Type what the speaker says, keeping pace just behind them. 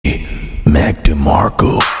Connect to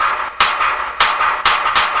Marco.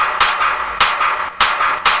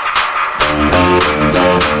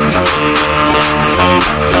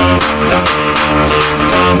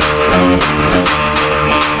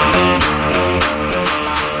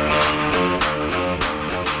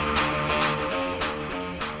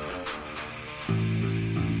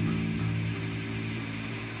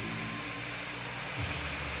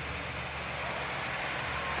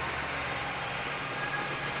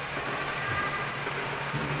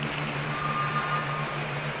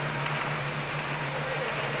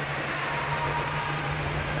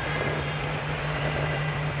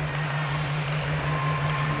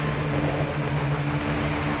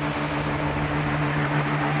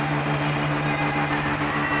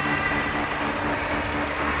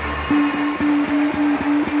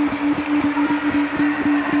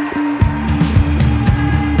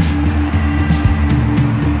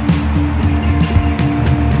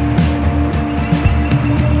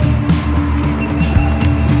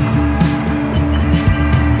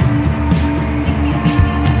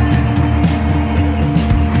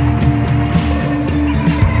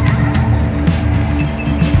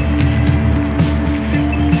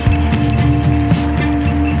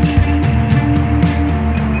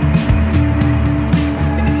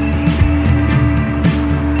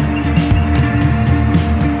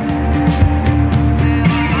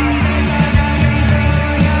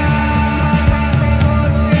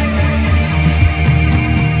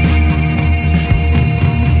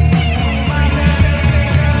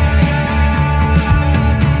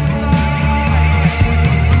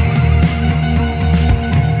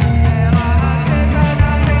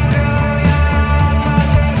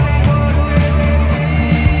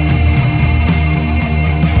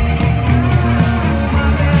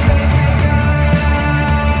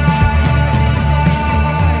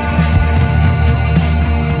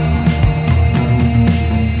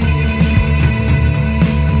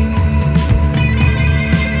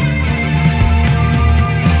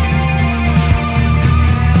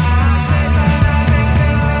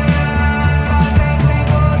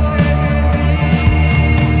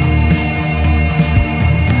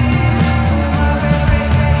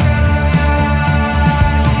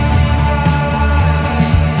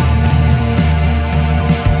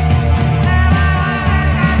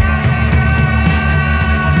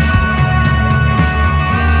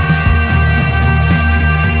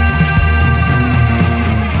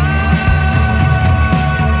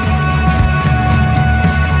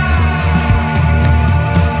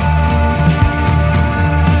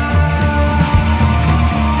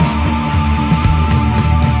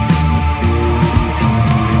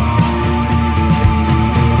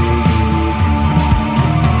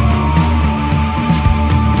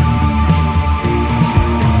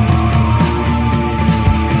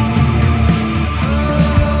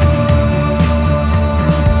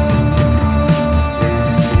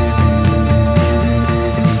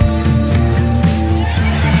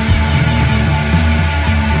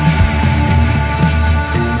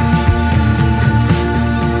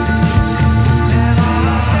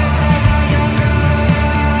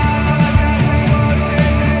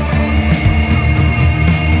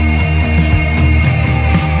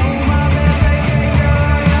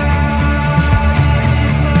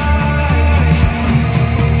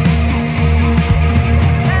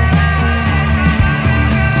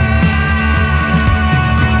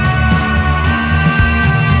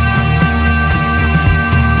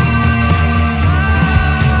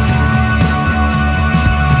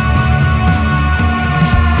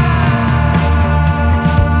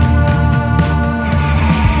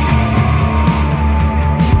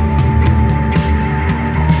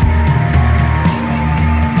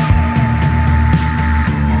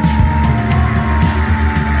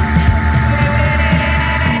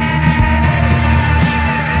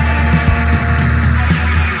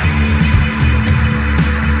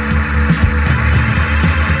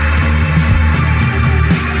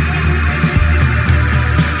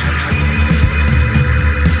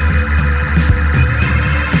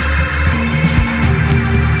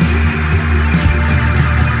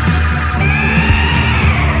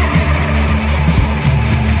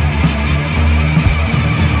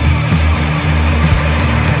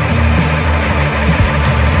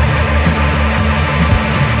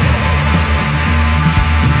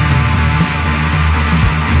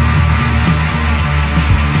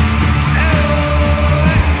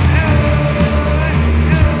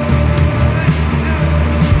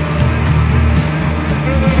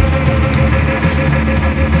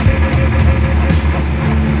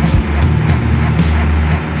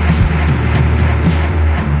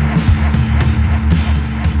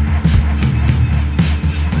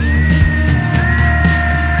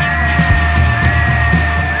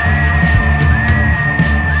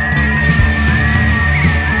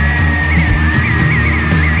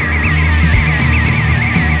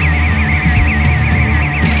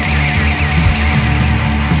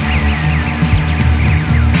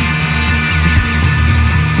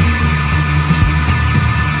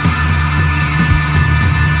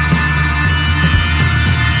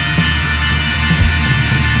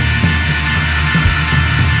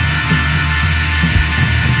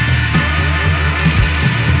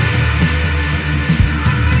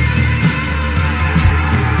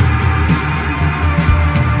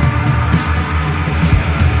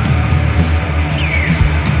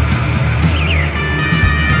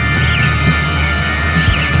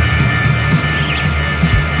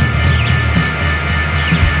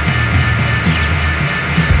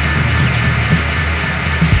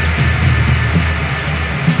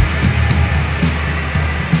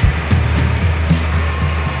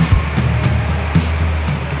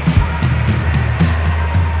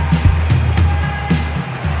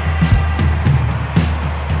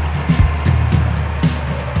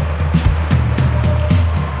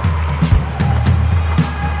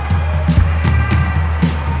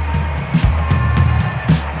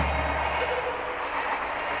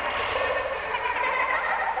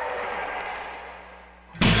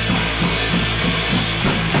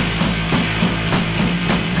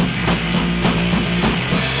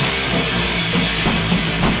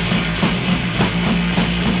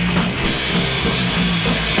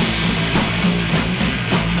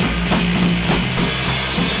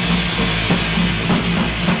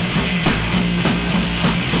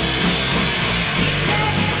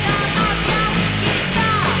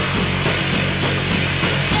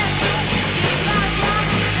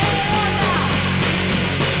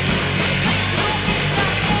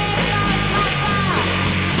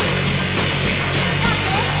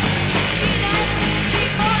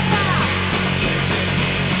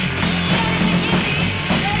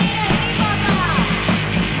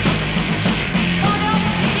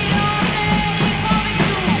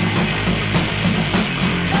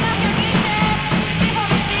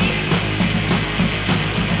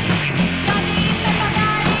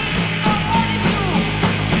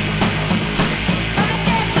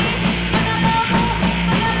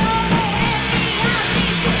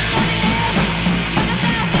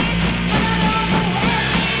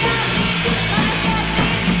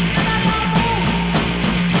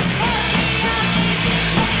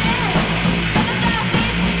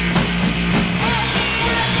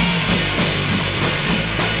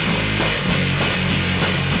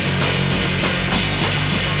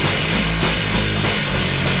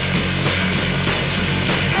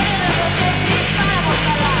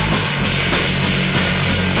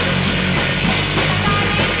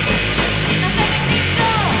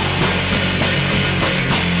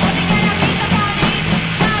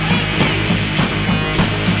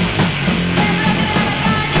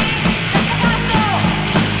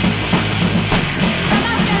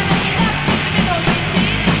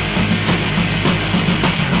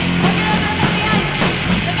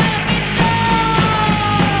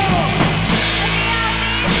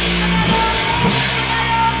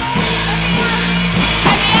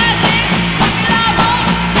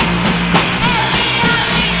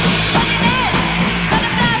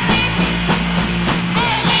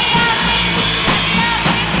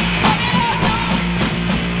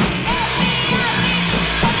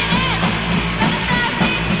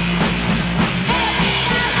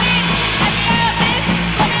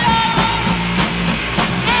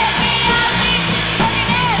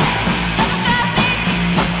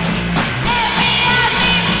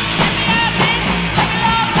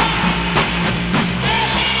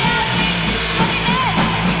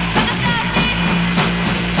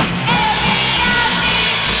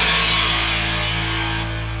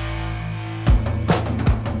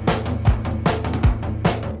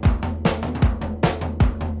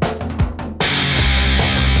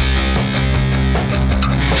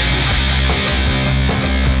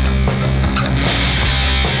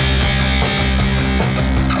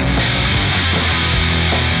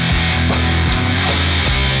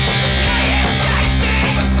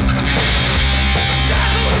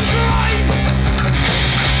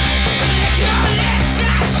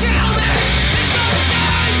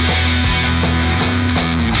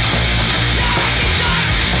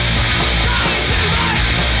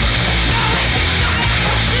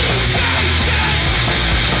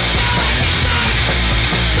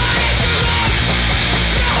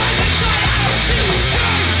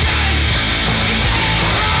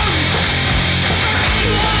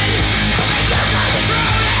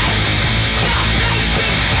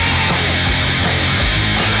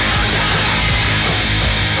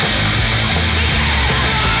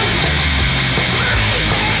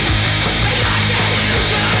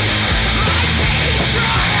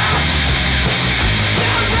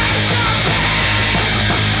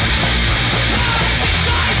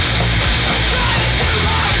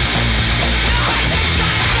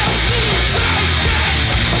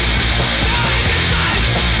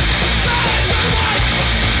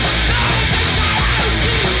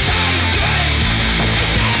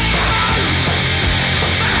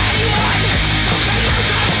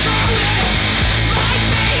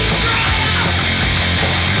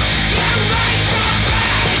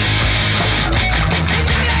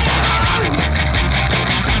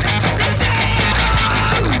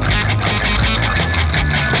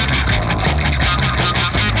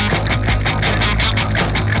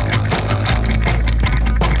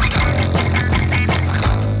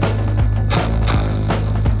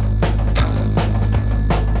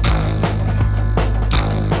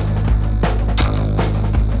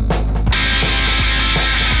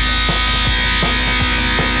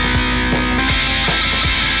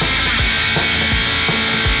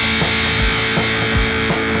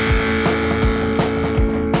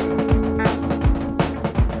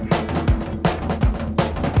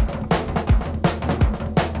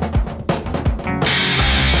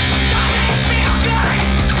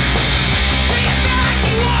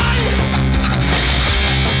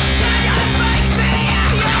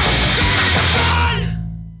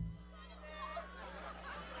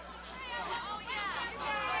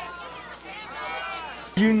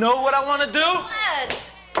 You know what I want to do?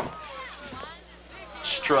 What?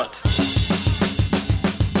 Strut.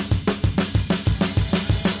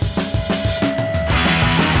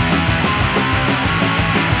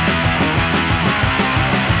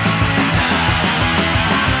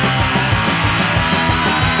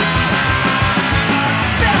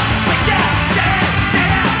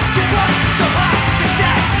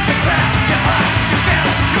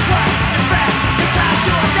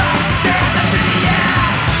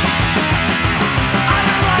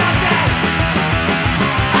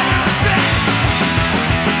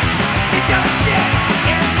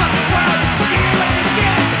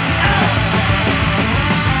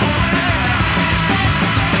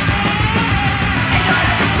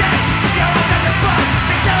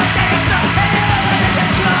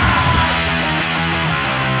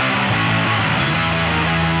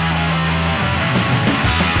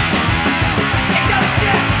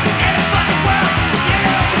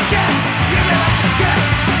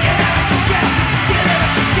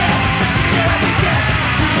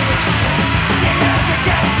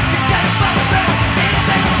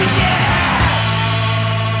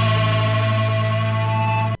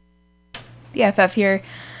 BFF here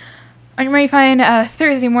on your Mighty Fine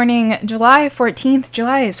Thursday morning, July 14th.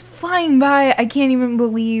 July is flying by. I can't even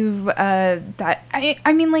believe that.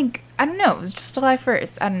 I mean, like, I don't know. It was just July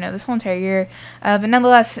 1st. I don't know, this whole entire year. But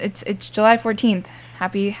nonetheless, it's July 14th.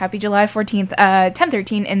 Happy July 14th,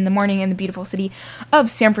 10:13 in the morning in the beautiful city of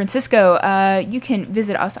San Francisco. You can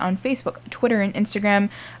visit us on Facebook, Twitter, and Instagram.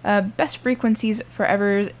 Best frequencies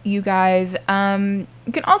forever, you guys.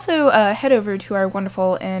 You can also head over to our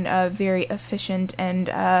wonderful and very efficient and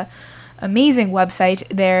amazing website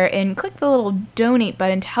there and click the little donate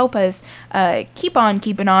button to help us keep on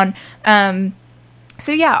keeping on.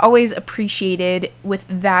 So yeah, always appreciated with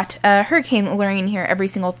that. Hurricane Lorraine here every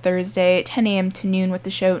single Thursday, 10 a.m. to noon with the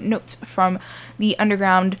show Notes from the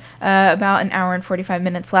Underground. About an hour and 45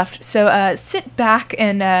 minutes left. So sit back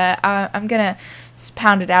and I'm going to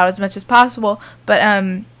pound it out as much as possible.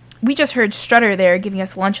 But we just heard Strutter there giving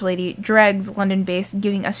us Lunch Lady, Dregs, London-based,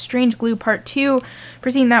 giving us Strange Glue Part 2.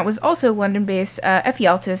 Preceding that was also London-based Effie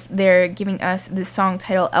Altis there giving us the song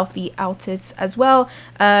title Elfie Altis as well.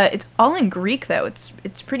 It's all in Greek though.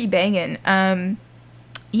 It's pretty banging.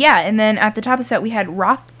 Yeah, and then at the top of the set we had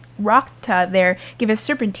Rockta there give us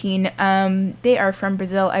Serpentine. They are from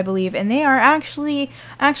Brazil, I believe, and they are actually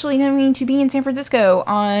going to be in San Francisco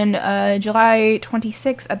on July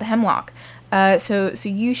 26th at the Hemlock. So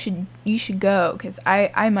you should go, because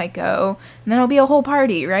I might go, and then it'll be a whole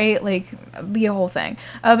party, right? Like, be a whole thing.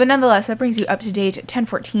 But nonetheless, that brings you up to date at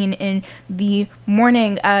 10:14 in the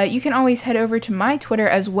morning. You can always head over to my Twitter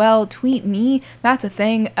as well. Tweet me. That's a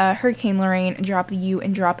thing. Hurricane Lorraine. Drop the U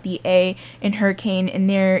and drop the A in Hurricane, and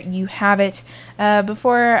there you have it.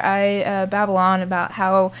 Before I babble on about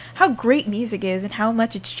how great music is and how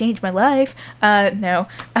much it's changed my life,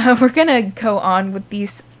 we're gonna go on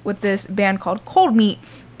with this band called Cold Meat,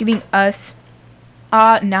 giving us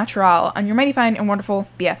Natural on your Mighty Fine and Wonderful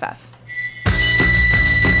BFF.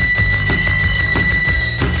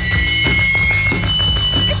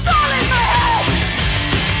 It's all in my head!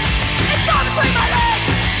 It's all between my legs!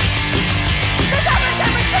 This happens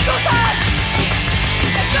every single time!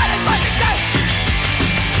 It's not as much success!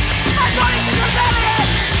 My body's in rebellion!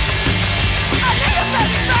 I need a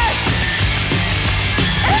second rest!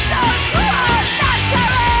 It's all true! Natural!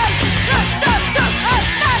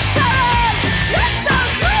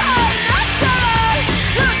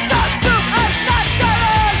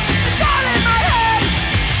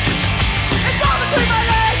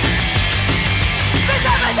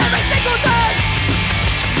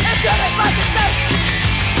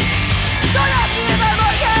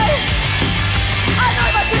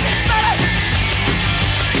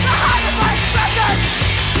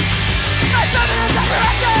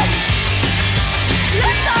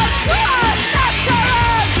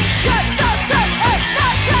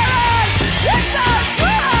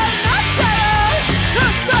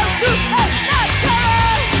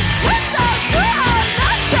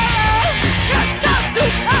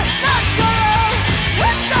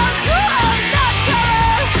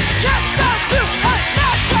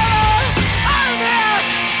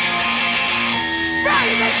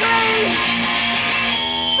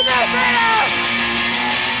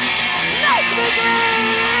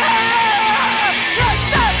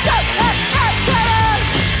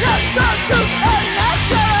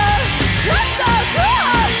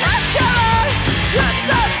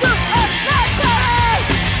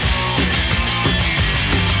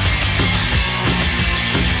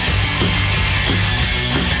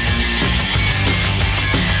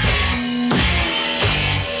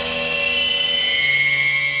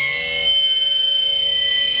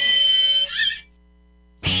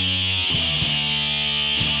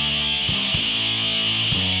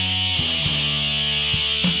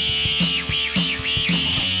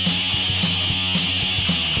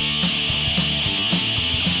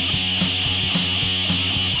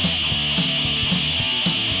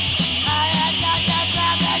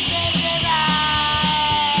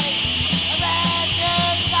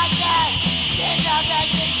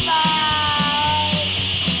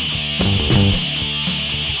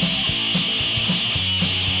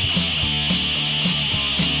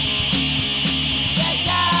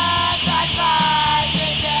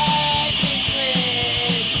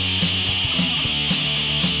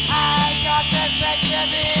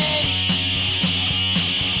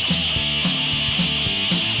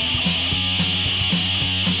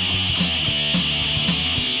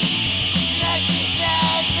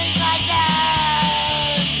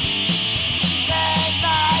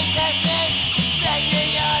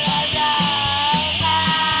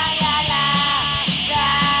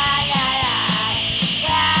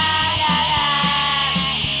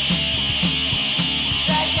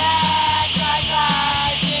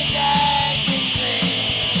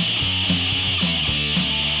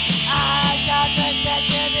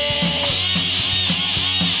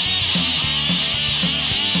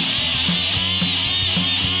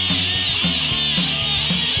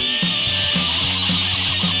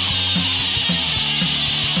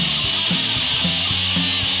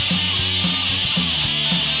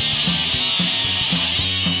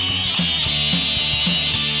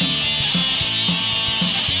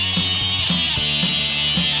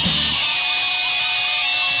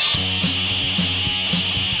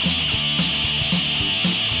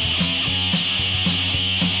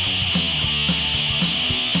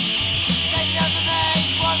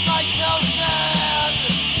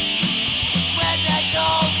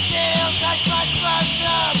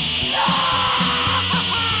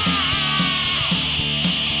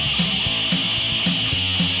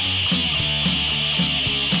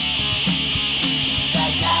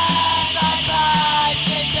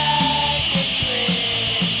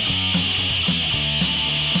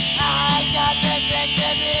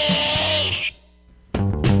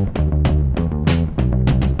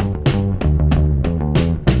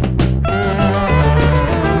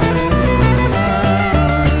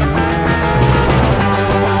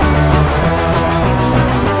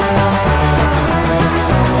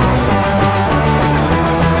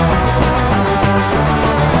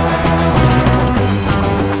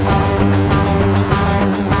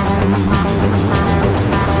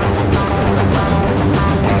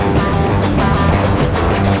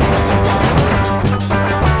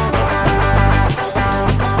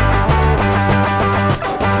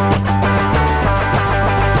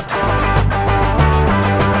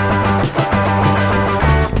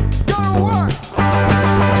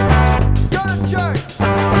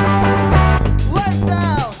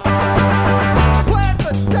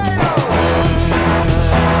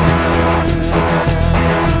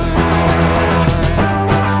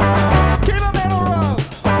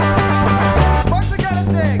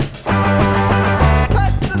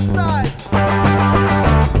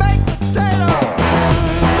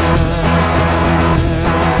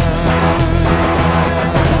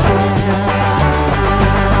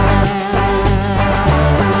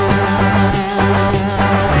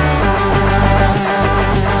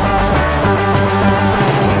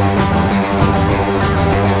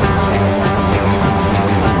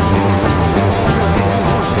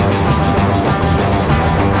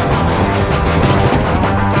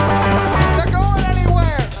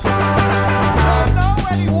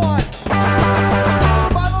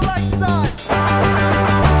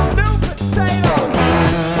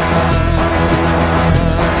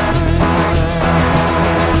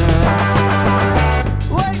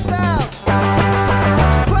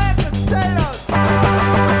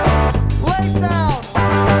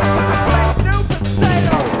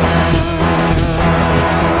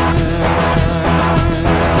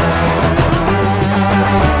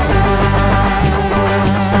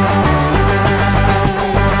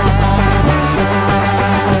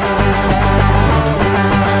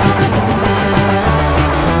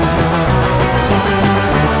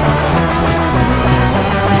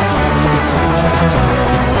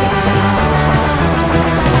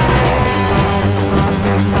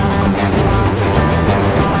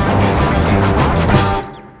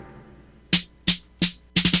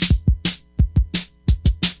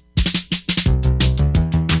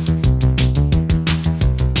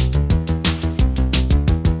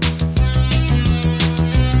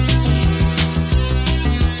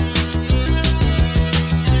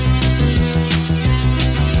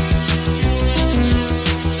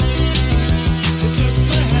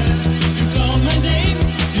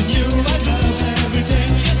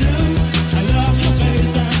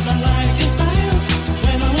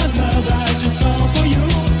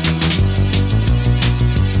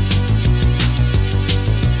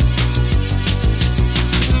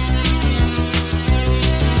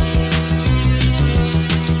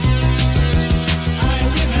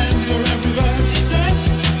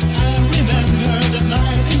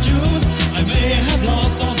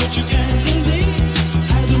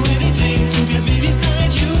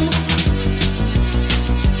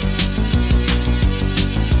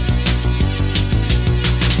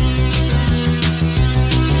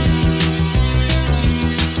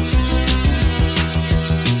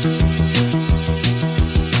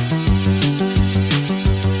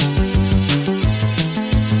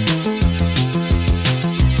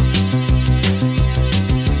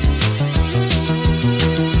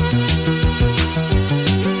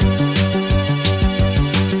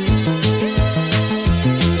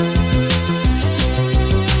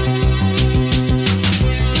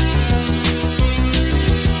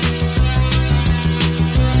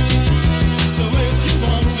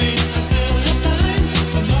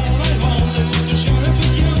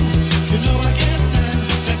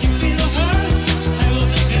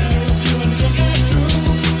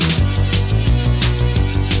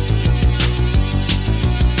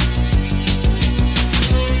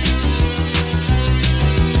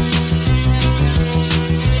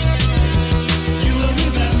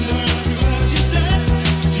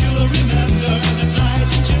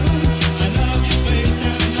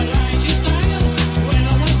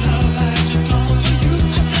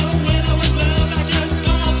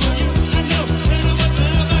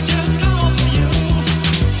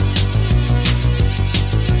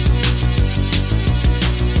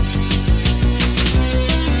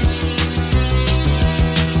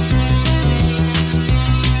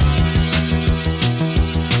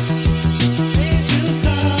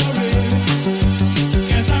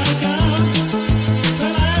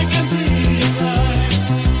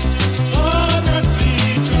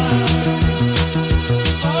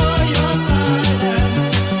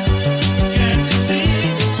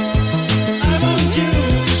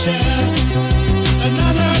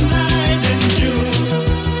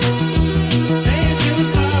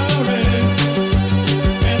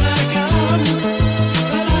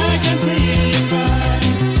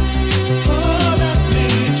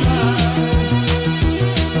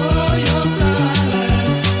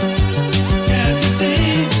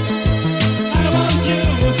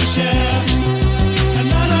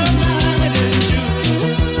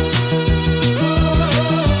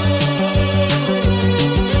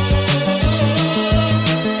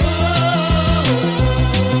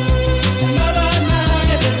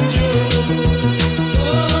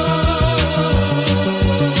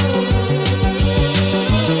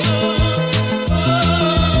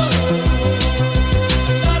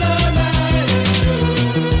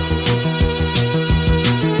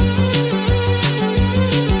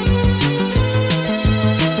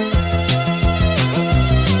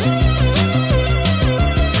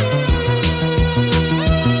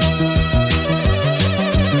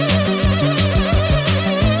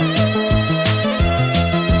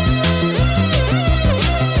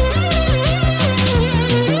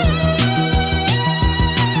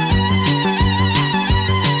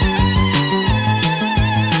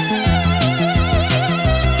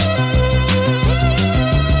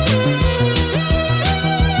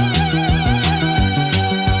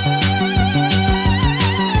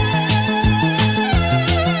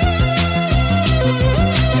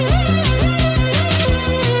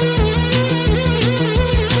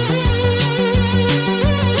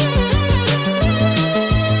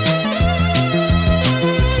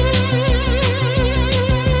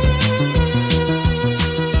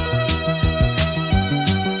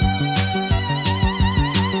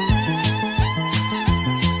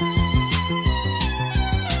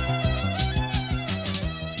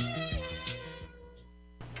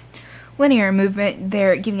 Linear Movement,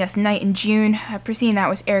 they're giving us Night in June. Preceding that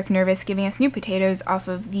was Eric Nervous giving us New Potatoes off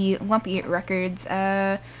of the Lumpy Records.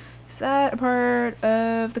 Is that a part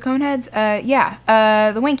of the Coneheads? Yeah.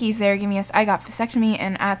 The Wankies, they're giving us I Got Vasectomy.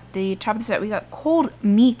 And at the top of the set, we got Cold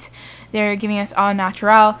Meat. They're giving us Au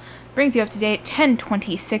Natural. Brings you up to date,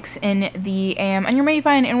 10:26 in the AM. On your mighty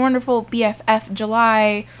fine and wonderful BFF,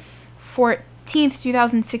 July 14th,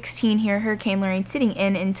 2016 here, Hurricane Lorraine sitting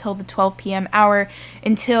in until the 12 p.m. hour,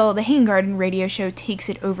 until the Hanging Garden radio show takes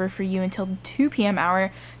it over for you until the 2 p.m.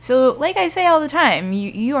 hour. So, like I say all the time,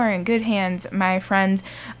 you are in good hands, my friends.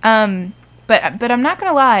 But I'm not going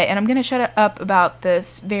to lie, and I'm going to shut up about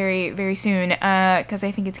this very, very soon, because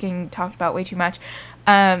I think it's getting talked about way too much.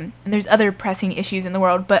 And there's other pressing issues in the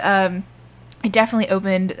world, but I definitely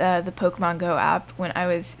opened the Pokemon Go app when I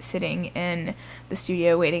was sitting in the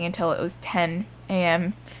studio waiting until it was 10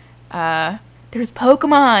 a.m. There's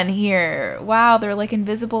Pokemon here. Wow, they're like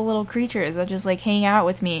invisible little creatures that just like hang out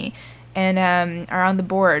with me and are on the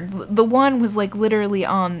board. The one was like literally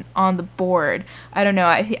on the board. I don't know.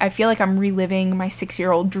 I feel like I'm reliving my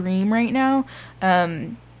 6-year-old dream right now.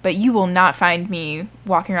 But you will not find me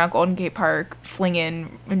walking around Golden Gate Park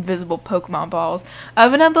flinging invisible Pokemon balls.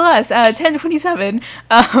 But nonetheless, 10:27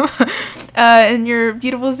 in your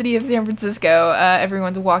beautiful city of San Francisco,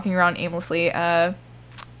 everyone's walking around aimlessly on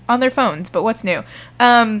their phones. But what's new?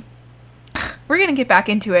 We're going to get back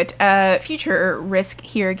into it. Future Risk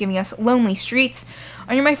here giving us Lonely Streets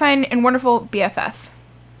on your mighty fine and wonderful BFF.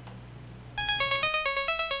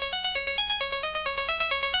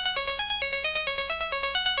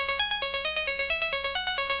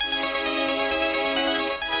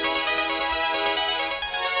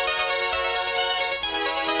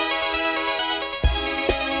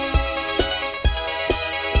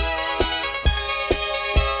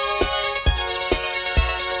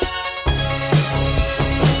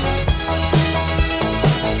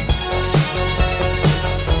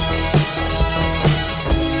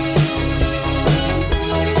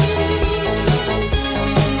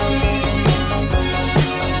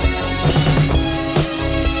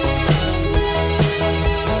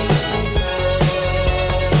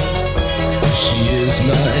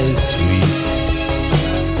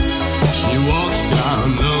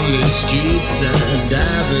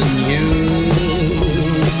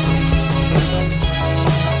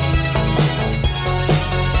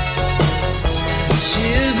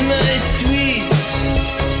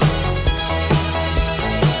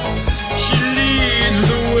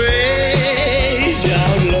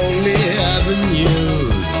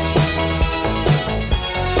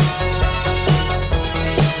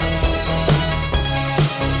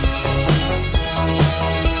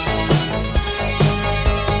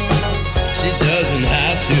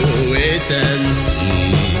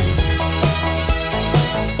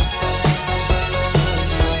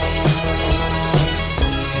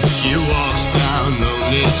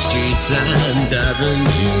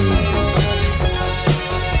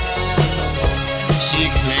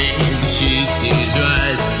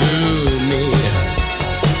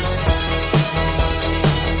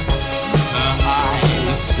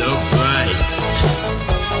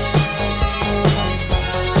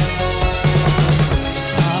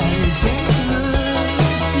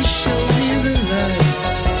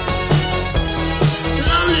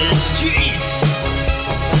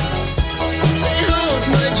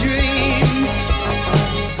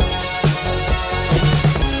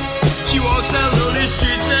 She walks down lonely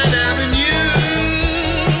streets and avenues.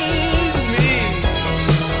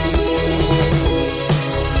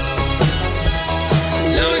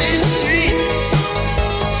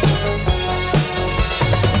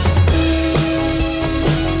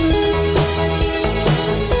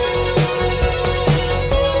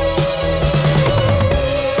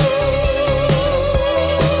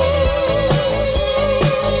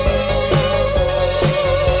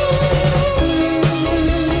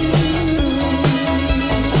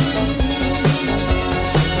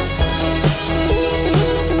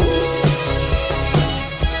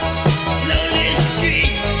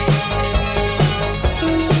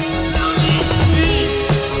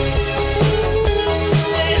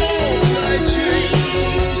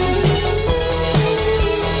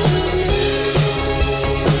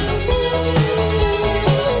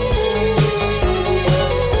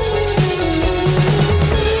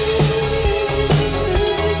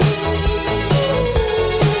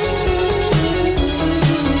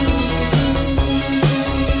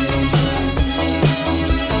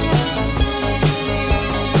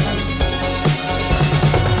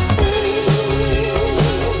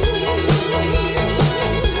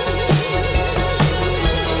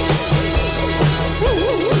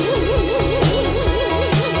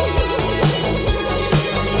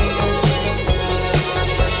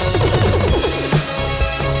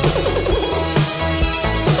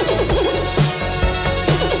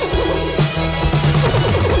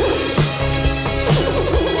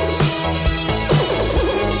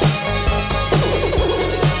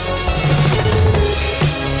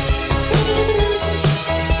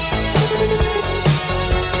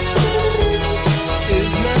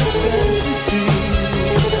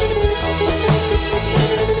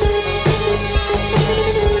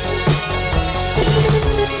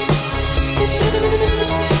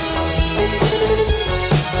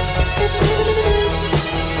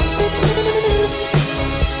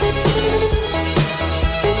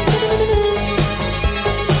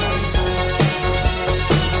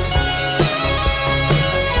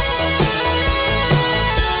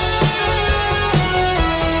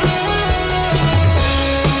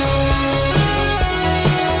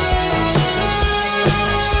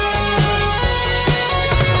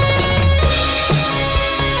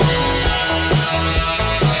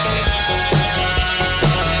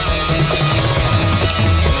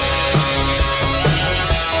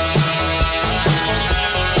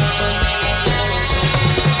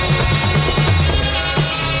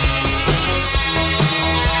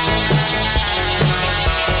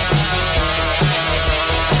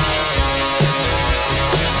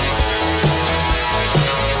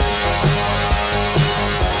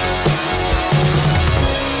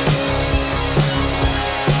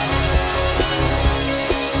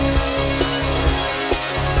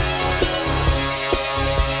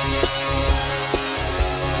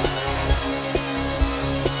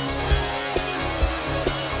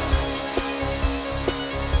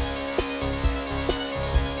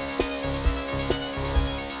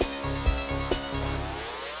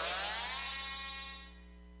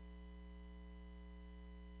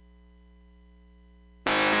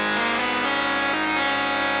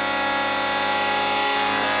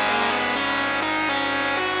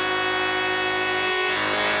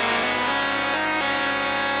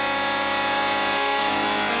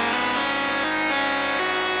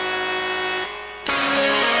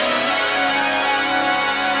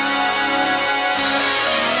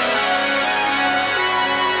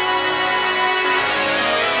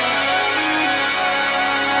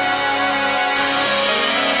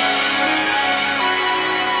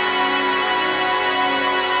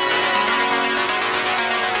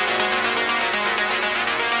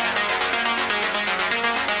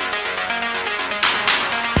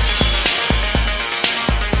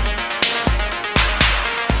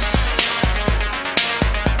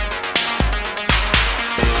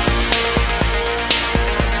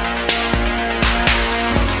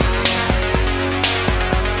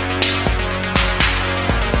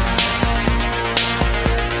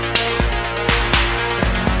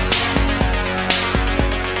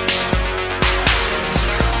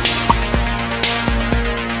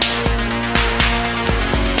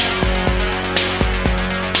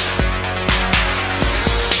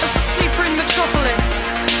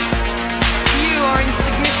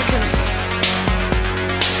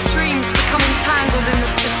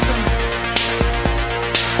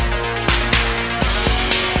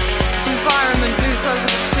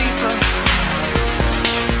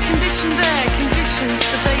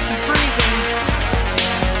 sedated breathing,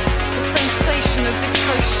 the sensation of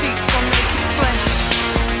viscose sheets on naked flesh,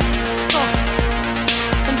 soft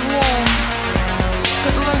and warm,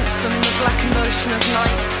 but lonesome in the blackened ocean of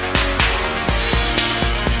night.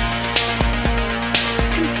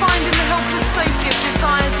 Confined in the helpless safety of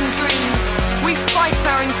desires and dreams, we fight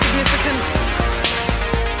our insignificance.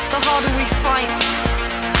 The harder we fight,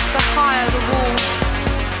 the higher the wall.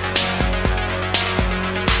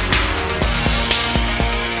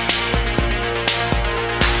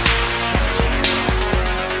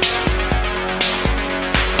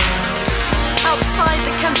 Outside,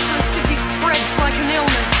 the cancerous city spreads like an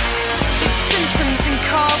illness, its symptoms in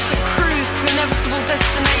cars that cruise to inevitable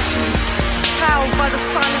destinations, cowed by the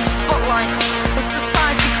silent spotlight of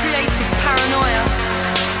society-created paranoia.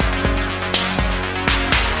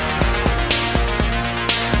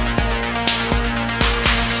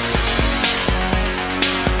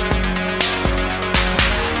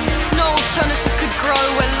 No alternative could grow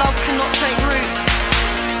where love cannot take root.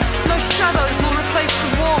 No shadows will replace the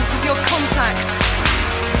warmth of your contact.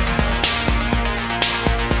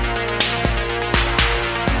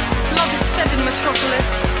 Love is dead in Metropolis.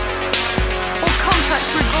 Or contact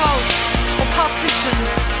through gulf or partition.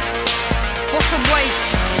 What a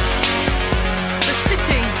waste. The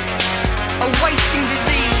city, a wasting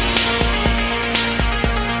disease.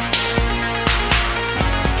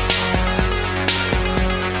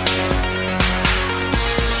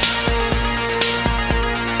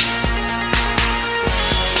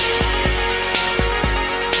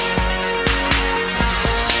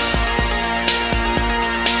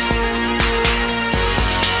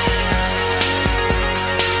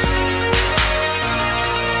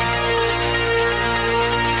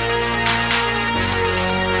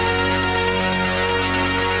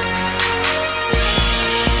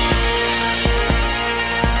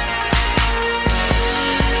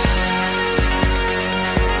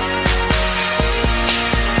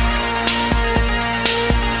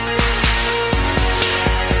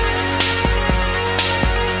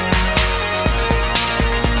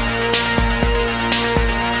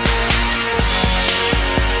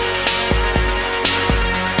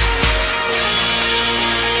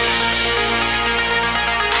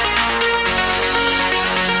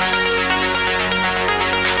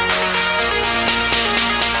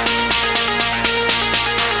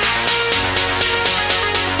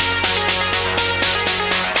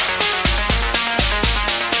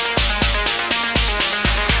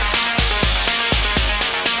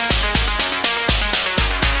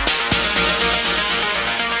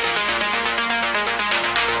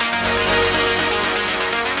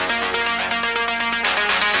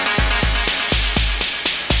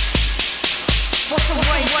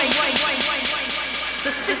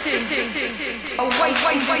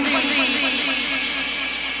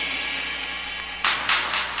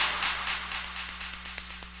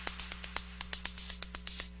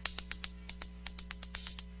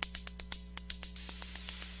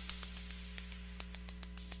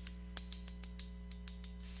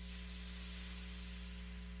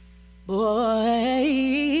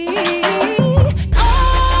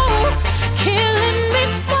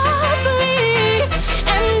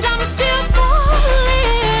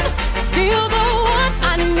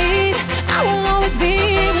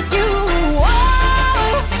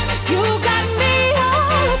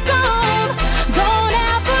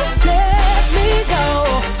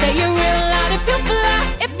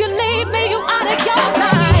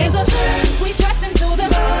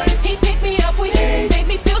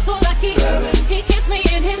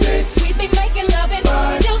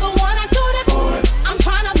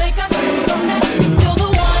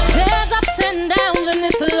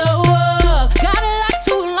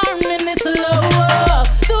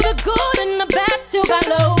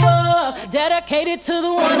 Dedicated to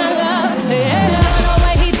the one I love. Yeah. Still love the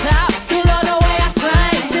way he talks. Still love the way I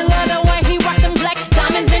sing. Still love the way he rock them black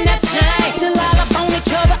diamonds in that chain. Still all up on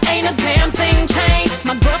each other, ain't a damn thing changed.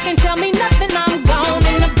 My girls can't tell me nothing, I'm gone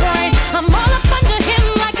in the brain. I'm all up under him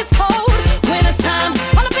like it's cold winter time.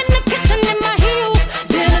 All up in the kitchen in my heels,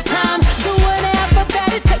 dinner time. Do whatever that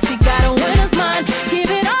it takes, he got a winner's mind. Give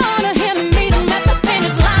it all to him, meet him at the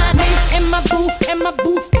finish line. Me and my boo,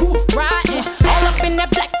 riding all up in that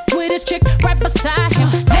black with his chick right beside him.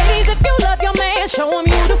 Ladies, if you love your man, show him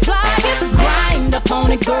you the flyest. Grind up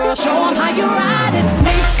on it, girl, show him how you ride it.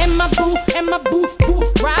 Me and my boo,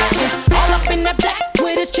 riding all up in that black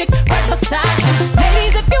with his chick right beside him.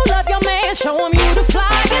 Ladies, if you love your man, show him you the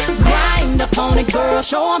flyest. Grind up on it, girl,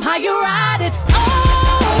 show him how you ride it.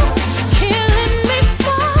 Oh, killing me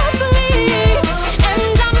softly,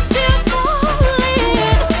 and I'm still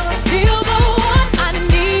falling. Still the one I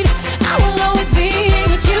need.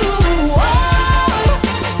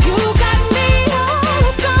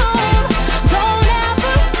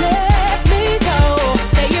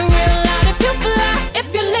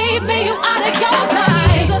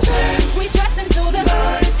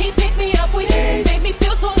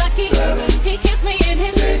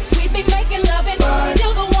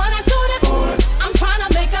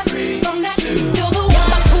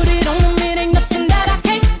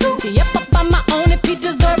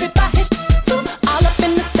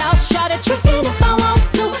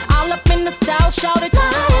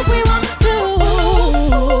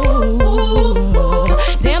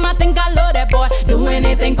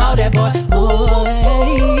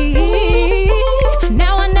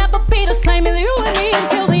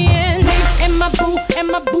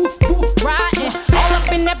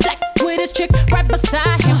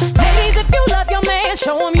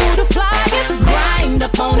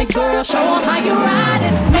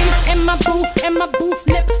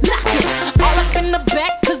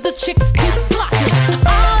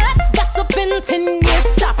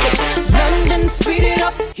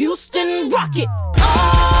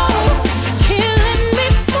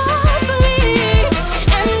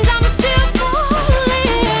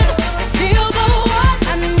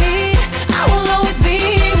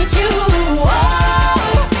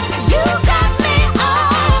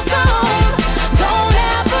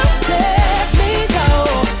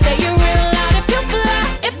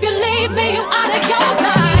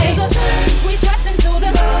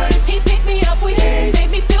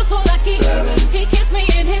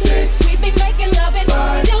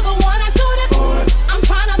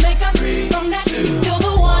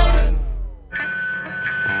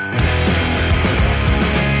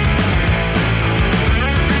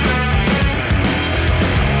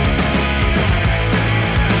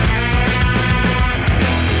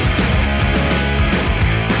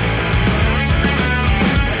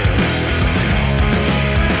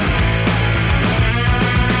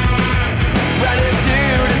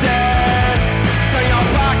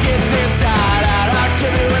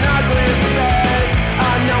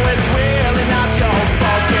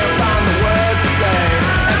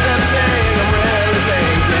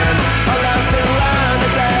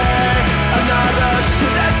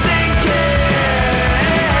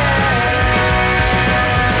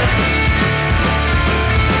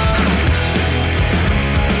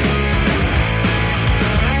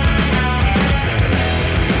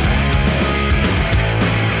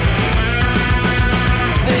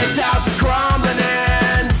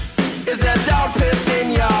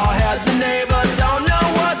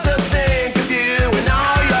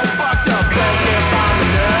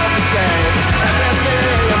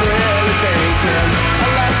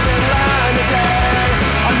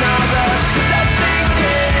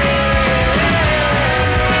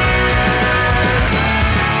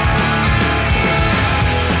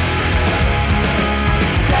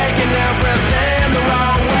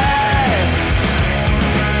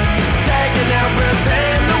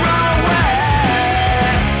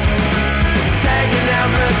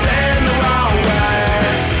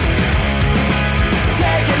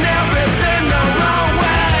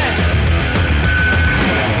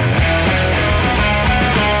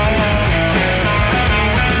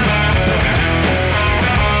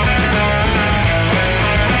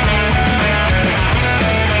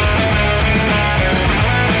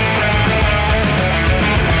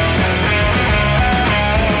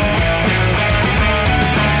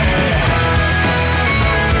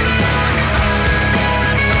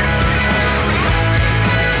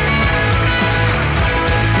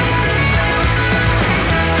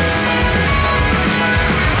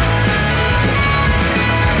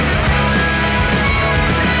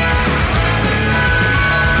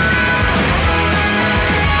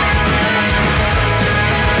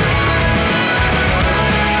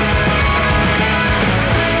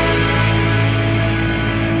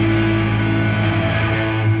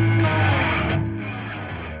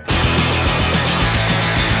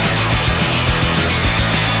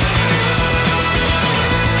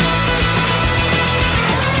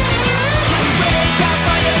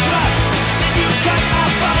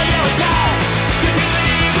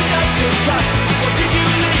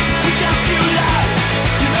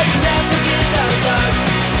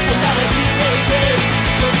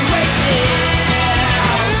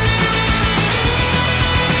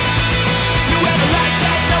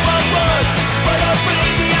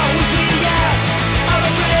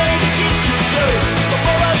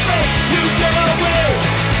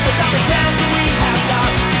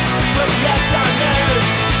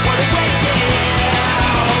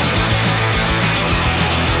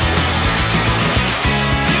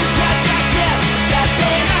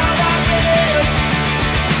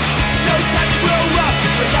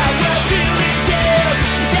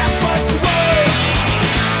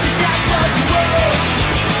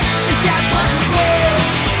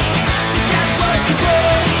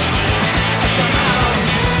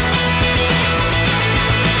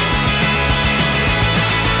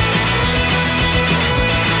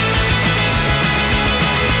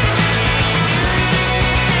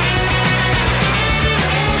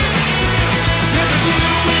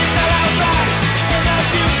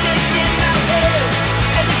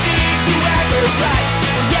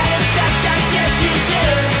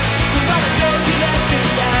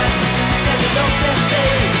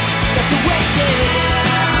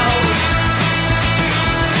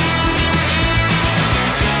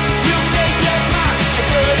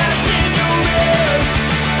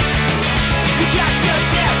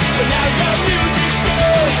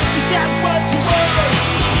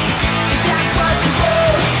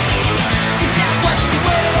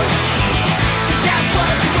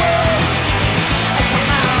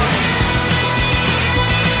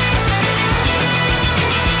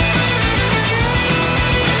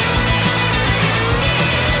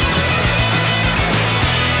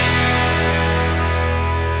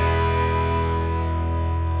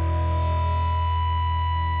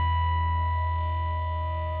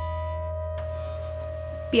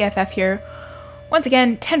 BFF here. Once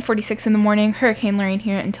again, 10:46 in the morning, Hurricane Lorraine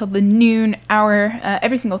here until the noon hour,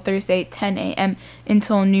 every single Thursday, 10 a.m.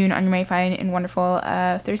 until noon on your mighty fine and wonderful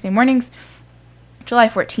Thursday mornings. July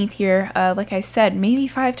 14th here, like I said, maybe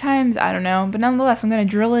 5 times, I don't know, but nonetheless, I'm going to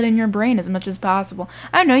drill it in your brain as much as possible.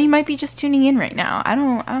 I don't know, you might be just tuning in right now. I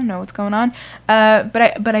don't know what's going on,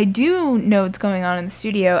 but I do know what's going on in the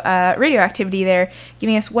studio. Radioactivity there,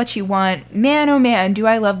 giving us What You Want. Man, oh man, do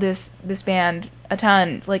I love this band a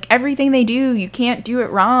ton. Like, everything they do, you can't do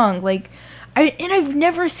it wrong. Like, I've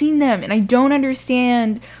never seen them, and I don't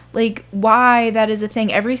understand, like, why that is a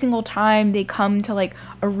thing. Every single time they come to, like,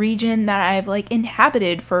 a region that I've, like,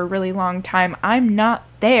 inhabited for a really long time, I'm not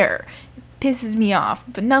there. It pisses me off.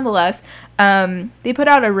 But nonetheless, they put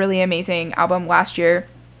out a really amazing album last year.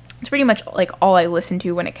 It's pretty much, like, all I listened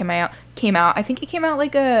to when it came out. I think it came out,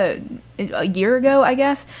 like, a year ago, I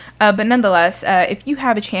guess. But nonetheless, if you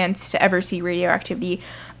have a chance to ever see Radioactivity,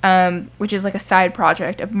 which is like a side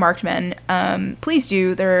project of Marked Men, please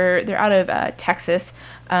do. They're out of Texas,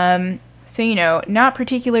 so, you know, not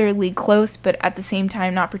particularly close, but at the same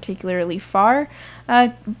time not particularly far.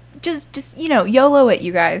 Just you know, YOLO it,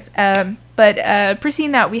 you guys. But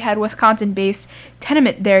preceding that, we had Wisconsin-based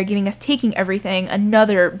Tenement there, giving us Taking Everything,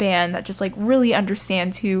 another band that just, like, really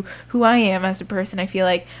understands who I am as a person. I feel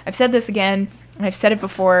like I've said this again, and I've said it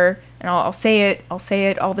before, and I'll say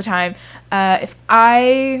it all the time. If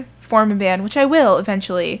I form a band, which I will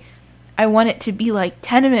eventually, I want it to be like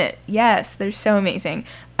Tenement. Yes, they're so amazing.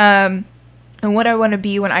 And what I want to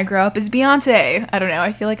be when I grow up is Beyonce. I don't know.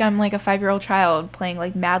 I feel like I'm like a 5-year-old child playing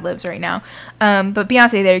like Mad Libs right now. But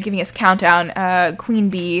Beyonce, they're giving us Countdown, Queen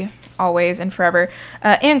Bee, Always and Forever.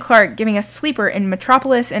 Ann Clark giving us Sleeper in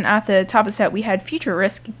Metropolis. And at the top of the set, we had Future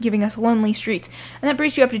Risk giving us Lonely Streets. And that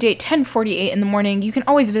brings you up to date 10:48 in the morning. You can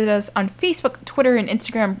always visit us on Facebook, Twitter, and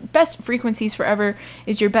Instagram. Best Frequencies Forever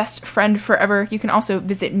is your best friend forever. You can also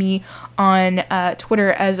visit me on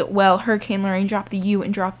Twitter as well. Hurricane Lorraine, drop the U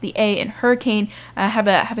and drop the A in Hurricane. Have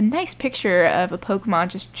a nice picture of a Pokemon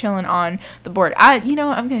just chilling on the board. I'm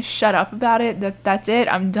gonna shut up about it. That's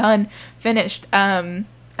it. I'm done. Finished.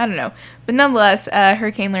 I don't know. But nonetheless,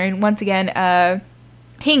 Hurricane Lorraine, once again,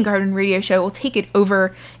 Hayden Garden Radio Show will take it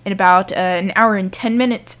over in about an hour and 10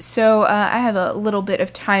 minutes. So I have a little bit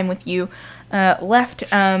of time with you left.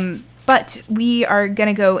 But we are going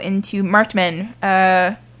to go into Marked Men.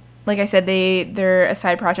 Like I said, they're a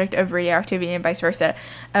side project of Radioactivity and vice versa.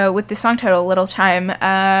 With the song title, Little Time,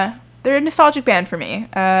 they're a nostalgic band for me.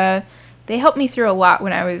 They helped me through a lot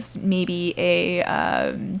when I was maybe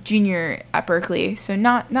a junior at Berkeley, so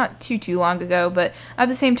not too long ago, but at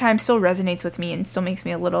the same time still resonates with me and still makes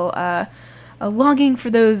me a little a longing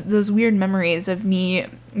for those weird memories of me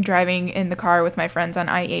driving in the car with my friends on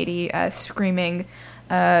I-80, screaming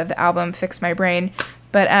the album Fix My Brain.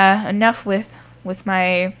 But enough with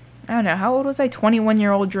my, I don't know, how old was I?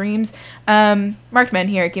 21-year-old dreams. Marked Men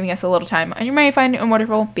here, giving us a little time on your mighty fine and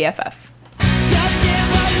wonderful BFF.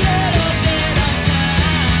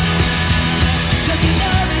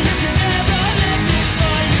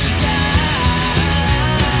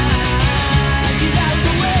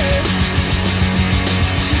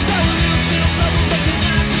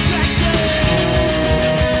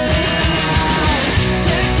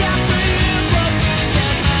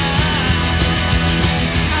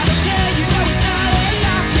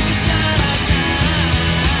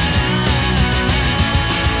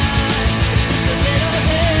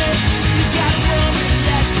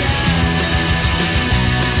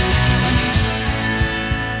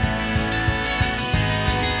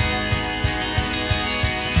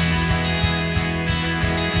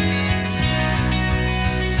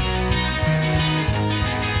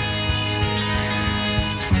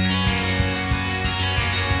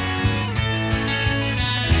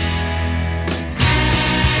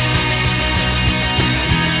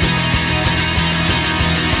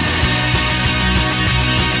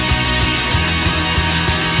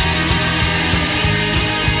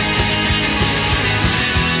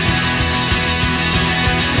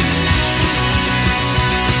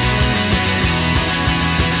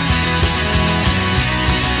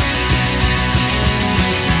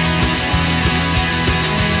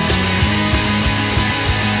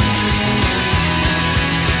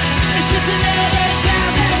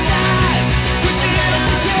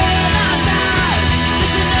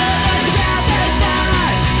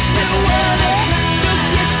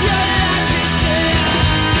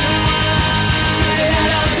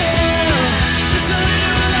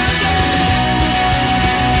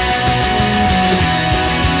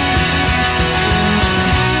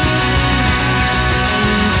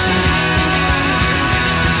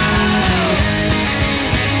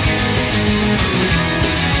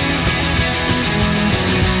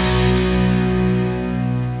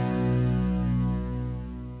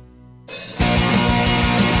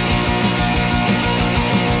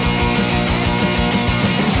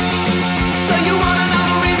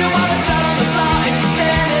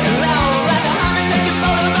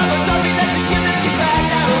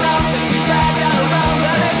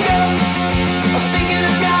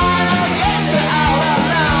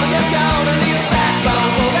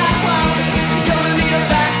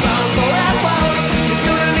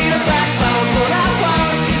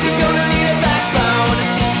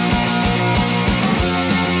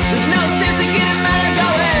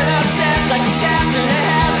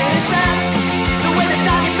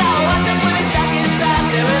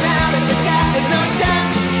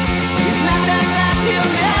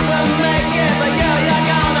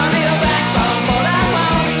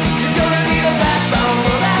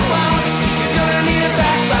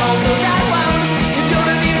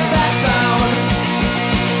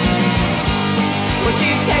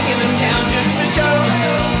 taking them down just for show.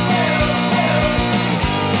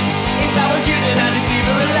 If I was you, then I'd just leave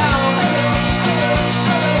her alone.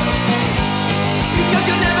 Because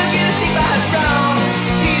you'll never get a seat by her throne.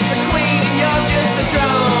 She's the queen and you're just the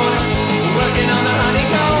throne, working on the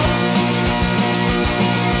honeycomb.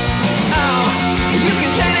 Oh, you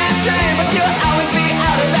can train that train, but you'll always be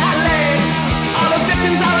out of that lane. All the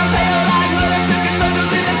victims are impaled like murder turkey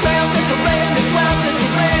soldiers in the trail. Such a rain, the 12th, such a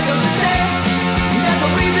rain, don't you say? That's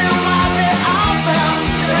the reason why they all fell.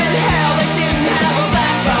 They're in hell, they didn't have a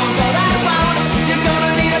backbone. For that one, you're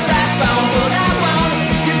gonna need a backbone. For that one,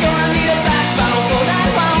 you're gonna need a backbone. For that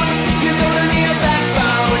one, you're gonna need a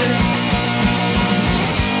backbone.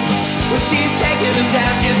 Well, she's taking them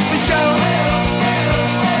down just for show.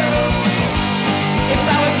 If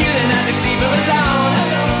I was you, then I'd just leave her alone.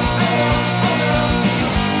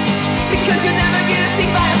 Because you'll never get a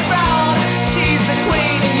seat by a throne. She's the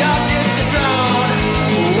queen and you're just a drone,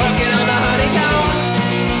 working on the honeycomb.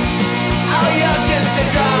 Oh, you're just a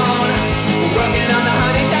drone, working on the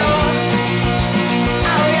honeycomb.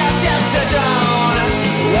 Oh, you're just a drone,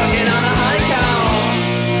 working on the honeycomb.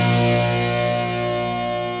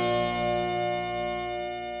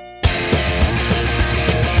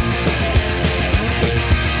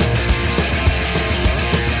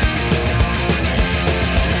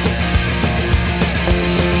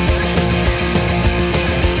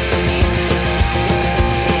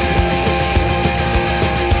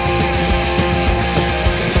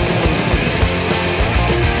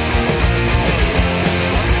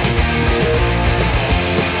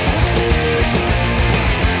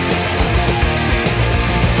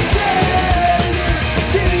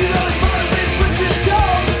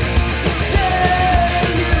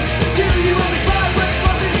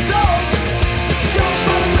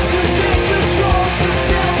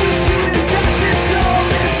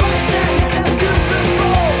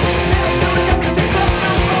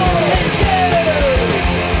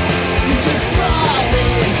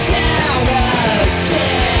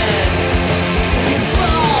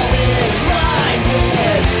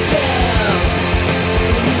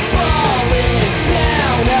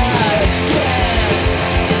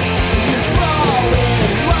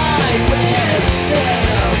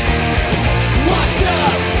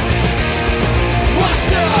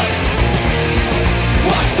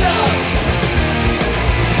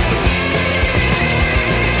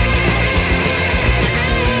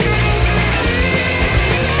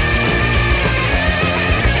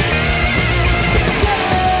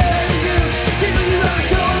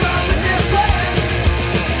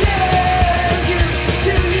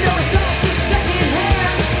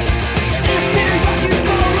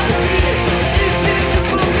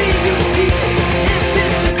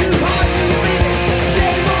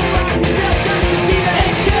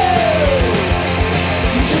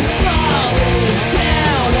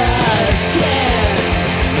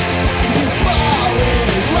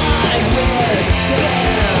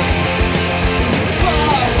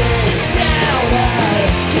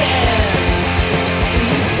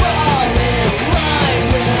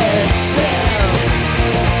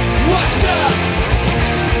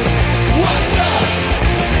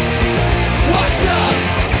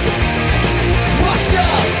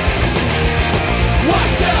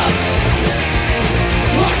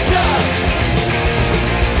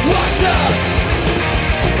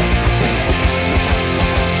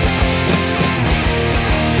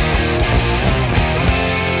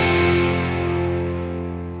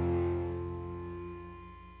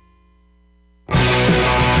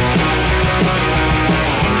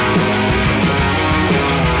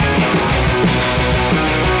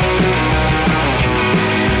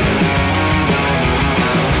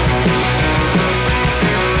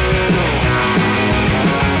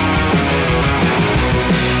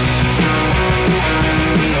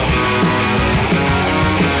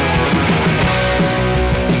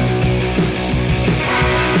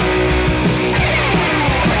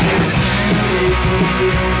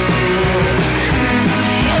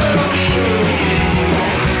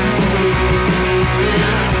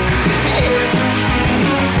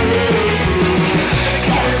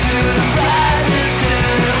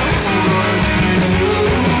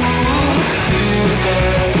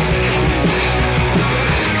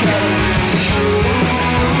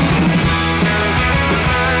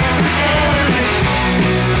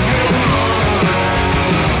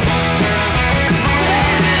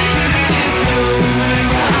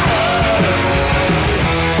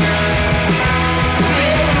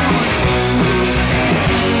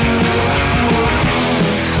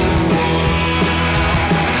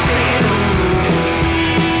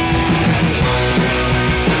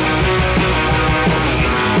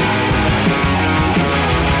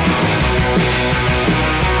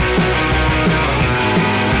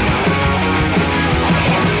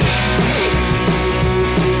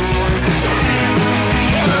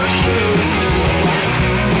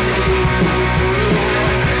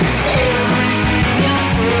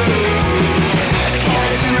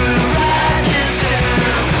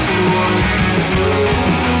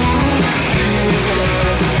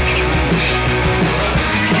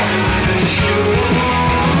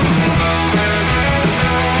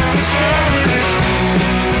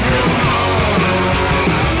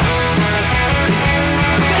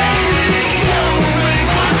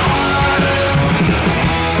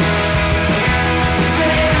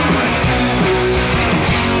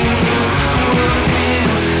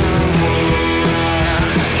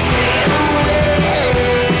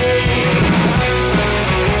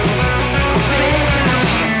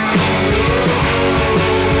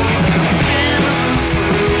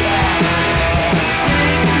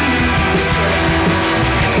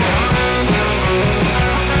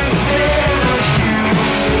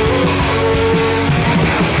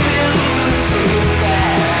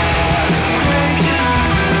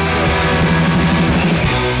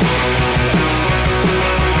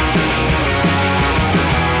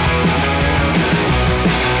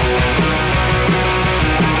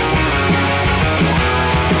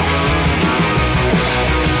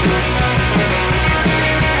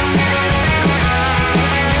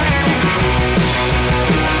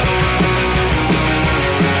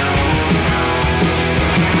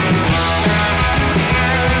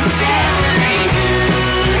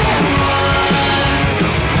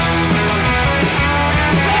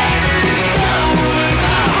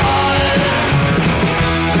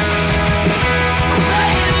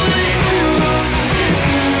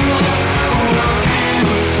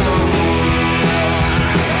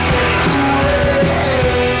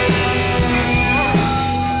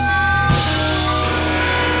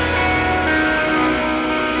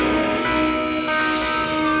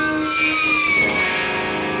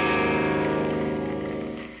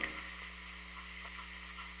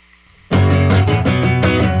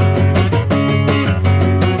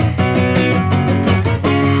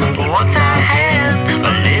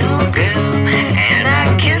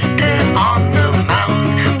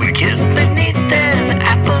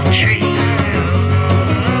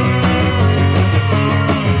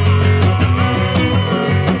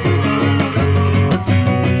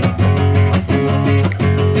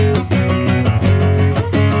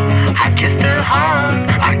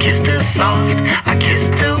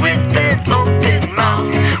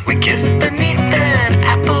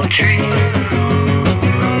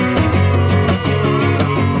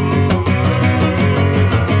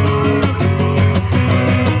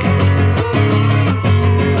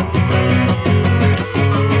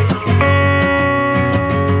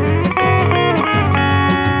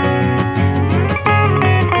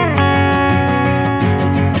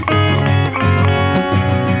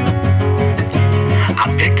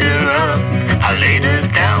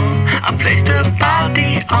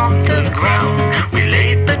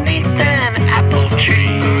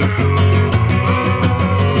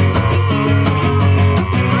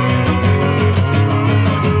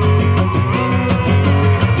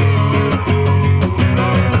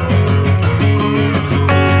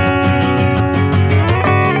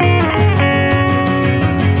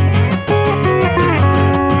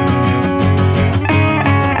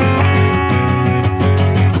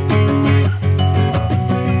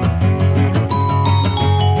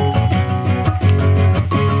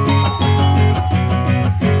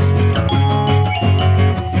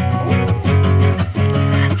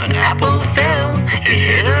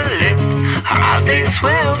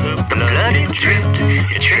 The blood it dripped,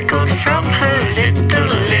 it trickled from her little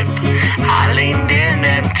lip. I leaned in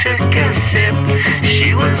and took a sip.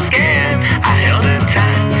 She was scared, I held her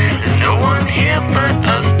tight. There's no one here but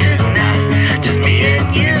us tonight. Just me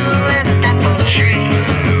and you and an apple tree.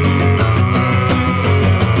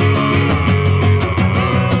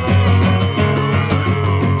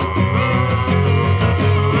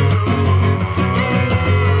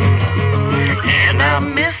 And I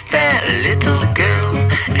miss that little girl,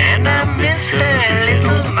 and I miss her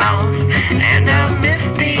little mouth, and I miss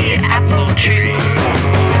the apple tree.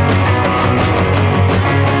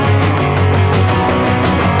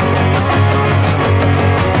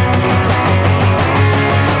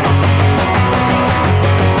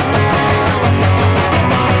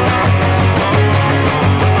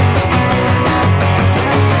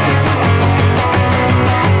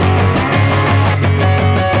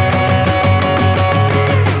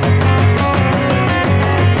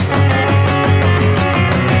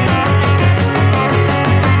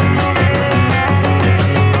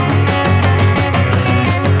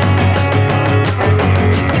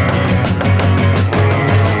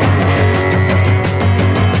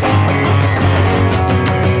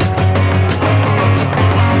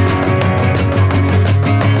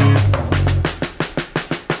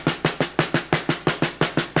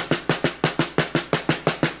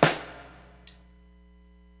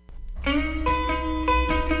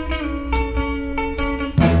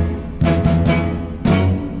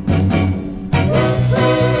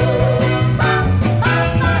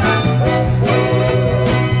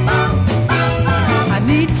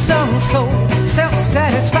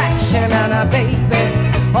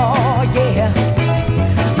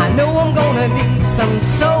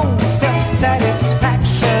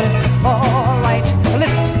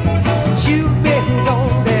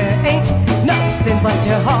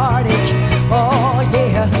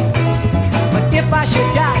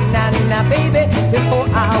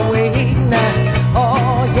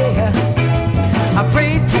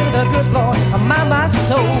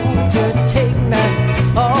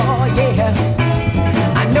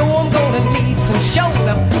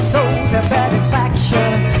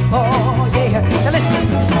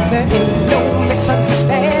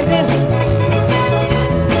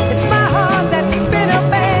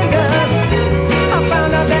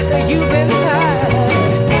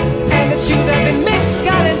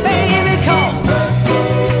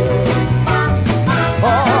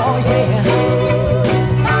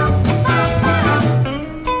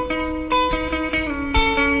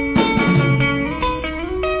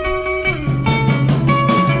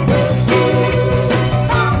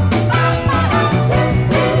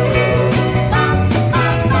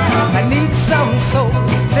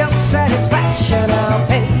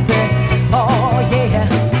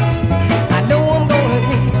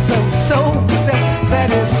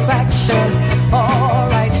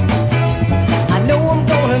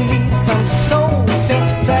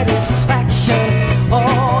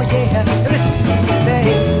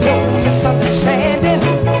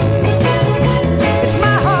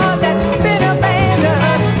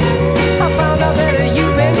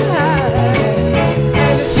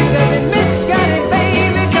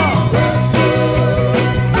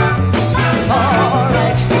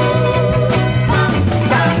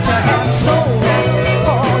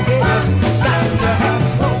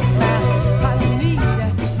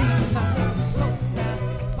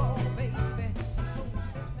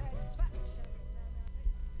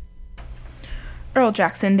 Earl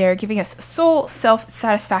Jackson there giving us Soul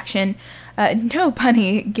Self-Satisfaction. No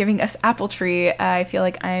Bunny giving us Apple Tree. I feel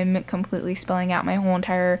like I'm completely spelling out my whole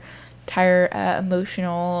entire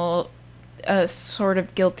emotional sort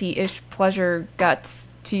of guilty-ish pleasure guts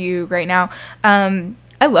to you right now.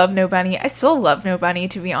 I love No Bunny. I still love No Bunny,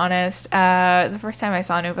 to be honest. The first time I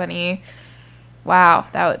saw No Bunny, wow,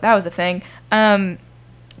 that was a thing.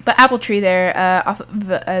 But Apple Tree there, off of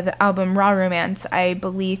the album Raw Romance, I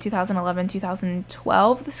believe 2011,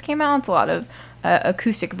 2012 this came out. It's a lot of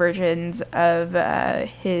acoustic versions of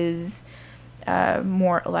his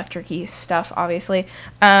more electric-y stuff, obviously.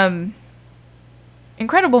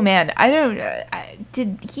 Incredible man.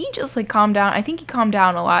 Did he just like calm down? I think he calmed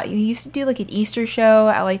down a lot. He used to do like an Easter show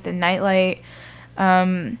at like the Nightlight.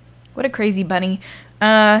 What a crazy bunny.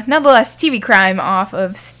 Nonetheless, TV Crime off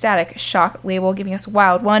of Static Shock label giving us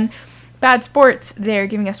Wild One. Bad Sports, they're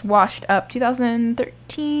giving us Washed Up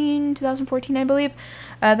 2013, 2014, I believe.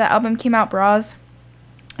 That album came out, Bras.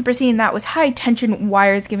 Preceding that was High Tension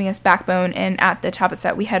Wires giving us Backbone, and at the top of the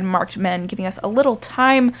set we had Marked Men giving us A Little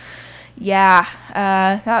Time. Yeah,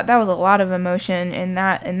 that was a lot of emotion in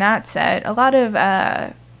that set. A lot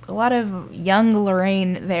a lot of young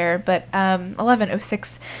Lorraine there, but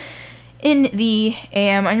 11:06 in the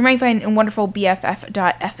AM on your mighty fine and wonderful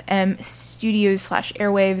BFF.FM studios /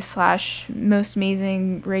 airwaves / most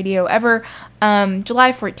amazing radio ever.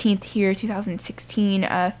 July 14th here, 2016,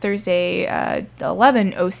 Thursday,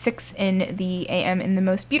 11:06 in the AM in the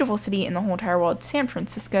most beautiful city in the whole entire world, San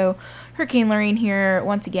Francisco. Hurricane Lorraine here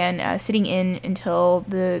once again, sitting in until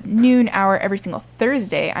the noon hour every single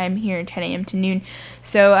Thursday. I'm here 10 a.m. to noon,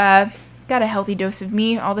 so got a healthy dose of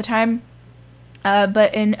me all the time.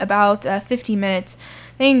 But in about 15 minutes,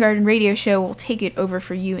 the Hanging Garden Radio Show will take it over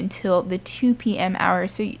for you until the 2 p.m. hour.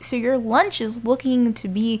 So your lunch is looking to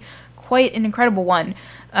be quite an incredible one.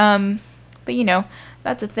 But you know,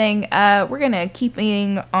 that's a thing. We're gonna keep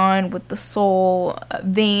on with the soul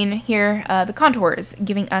vein here. The Contours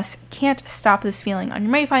giving us "Can't Stop This Feeling" on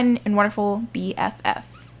your mighty fine and wonderful BFF.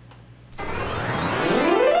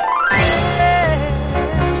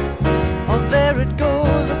 Oh, there it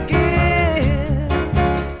goes again,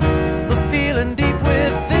 the feeling deep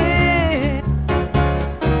within.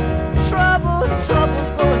 Troubles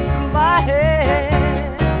going through my head.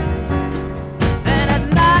 And at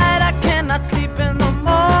night I cannot sleep, in the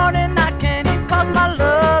morning I can't eat, 'cause my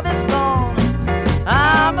love is gone.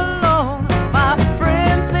 I'm alone. My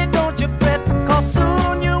friends say don't you fret, 'cause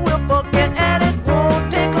soon you will forget, and it won't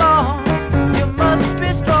take long. You must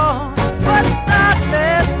be strong. But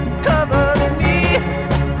darkness covered me,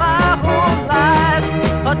 my whole life's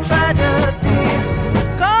a tragedy.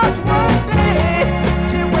 'Cause one day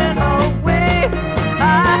she went away,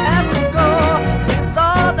 I have to go, is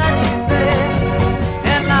all that she said.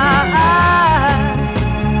 And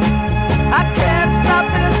I can't stop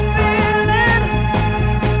this feeling,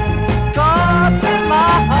 'cause in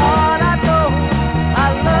my heart I know I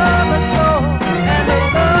love her so, and I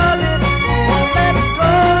love it, won't let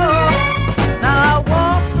go. Now I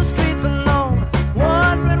walk the streets alone,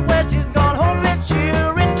 wondering where she's gone, hoping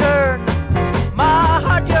she'll return. My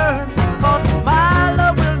heart yearns, 'cause my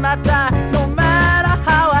love will not die. No matter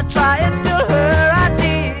how I try, it's still her I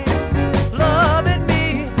need, loving me.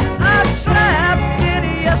 I'm trapped in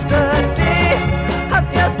yesterday, I'm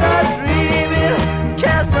just a dreaming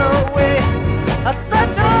castaway,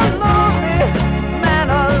 such a lonely man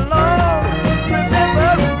alone,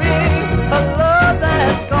 remembering a love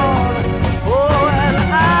that's gone. Oh, and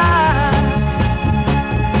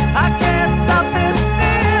I can't stop this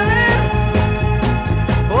feeling.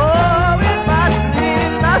 Oh, in my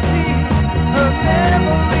dreams I see her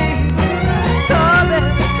memory coming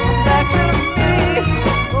back to me.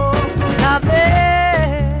 Oh, now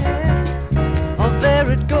there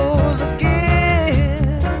it goes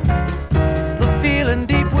again, the feeling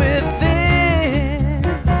deep within.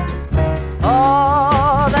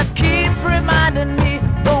 Oh, that keeps reminding me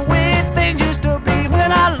the way things used to be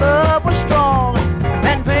when our love was strong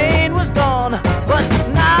and pain was gone. But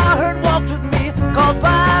now hurt walks with me, caused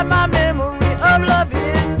by my memory of love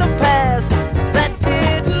in the past that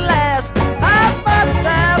didn't last. I must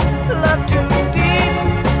have loved too deep,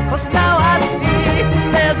 'cause now I see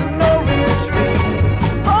there's no retreat.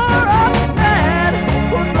 For a man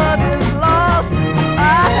whose love is lost,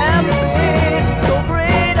 I have paid so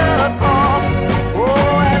great a cost.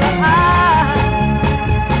 Oh, and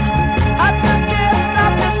I just can't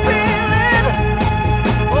stop this feeling.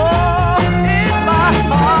 Oh, in my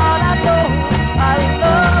heart I know I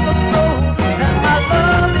love her so, and my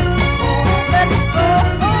love it won't let go.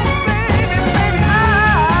 Oh, baby, baby,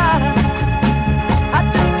 I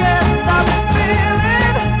just can't stop this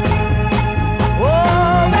feeling.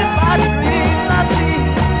 Oh, in my dreams I see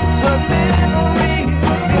her memory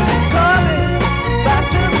coming back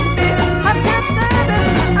to me. I can't stand it.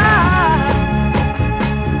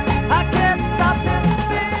 I can't stop this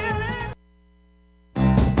feeling.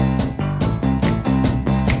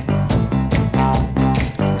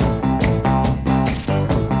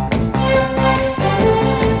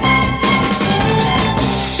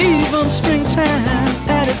 Even springtime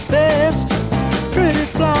at its best, pretty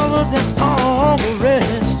flowers and all the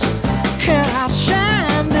rest can't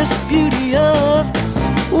outshine this beauty of,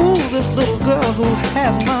 ooh, this little girl who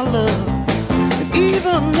has my love. And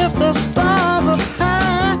even if the stars up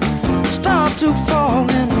high start to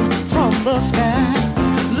falling from the sky,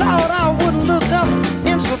 Lord, I wouldn't look up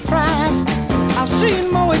in surprise. I've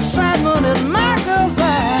seen more excitement in my girl's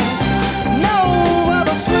eyes. No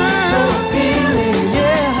other smile, so appealing,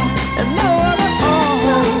 yeah, and no other arm,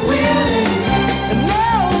 so willing, and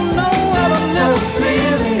no other so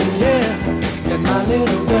feeling, yeah. That's my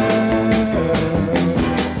little girl.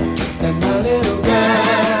 That's my little girl.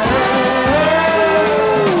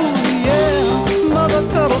 Yeah, mother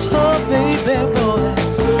cuddles her baby boy.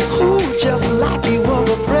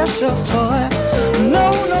 precious toy.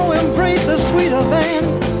 No, no embrace is sweeter than,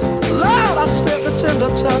 Lord, I said the tender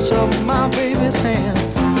touch of my baby's hand.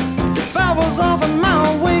 If I was offered my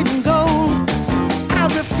weight in gold,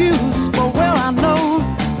 I'd refuse, for well I know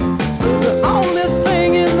the only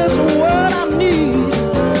thing in this world I need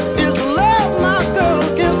is the love my girl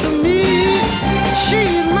gives to me.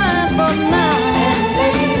 She's mine for now and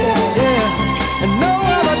later, yeah, and no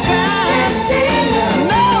other kind.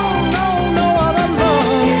 No, no, no other love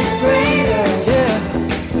is greater, yeah,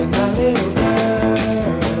 than my little girl,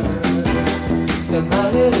 than my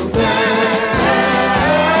little girl.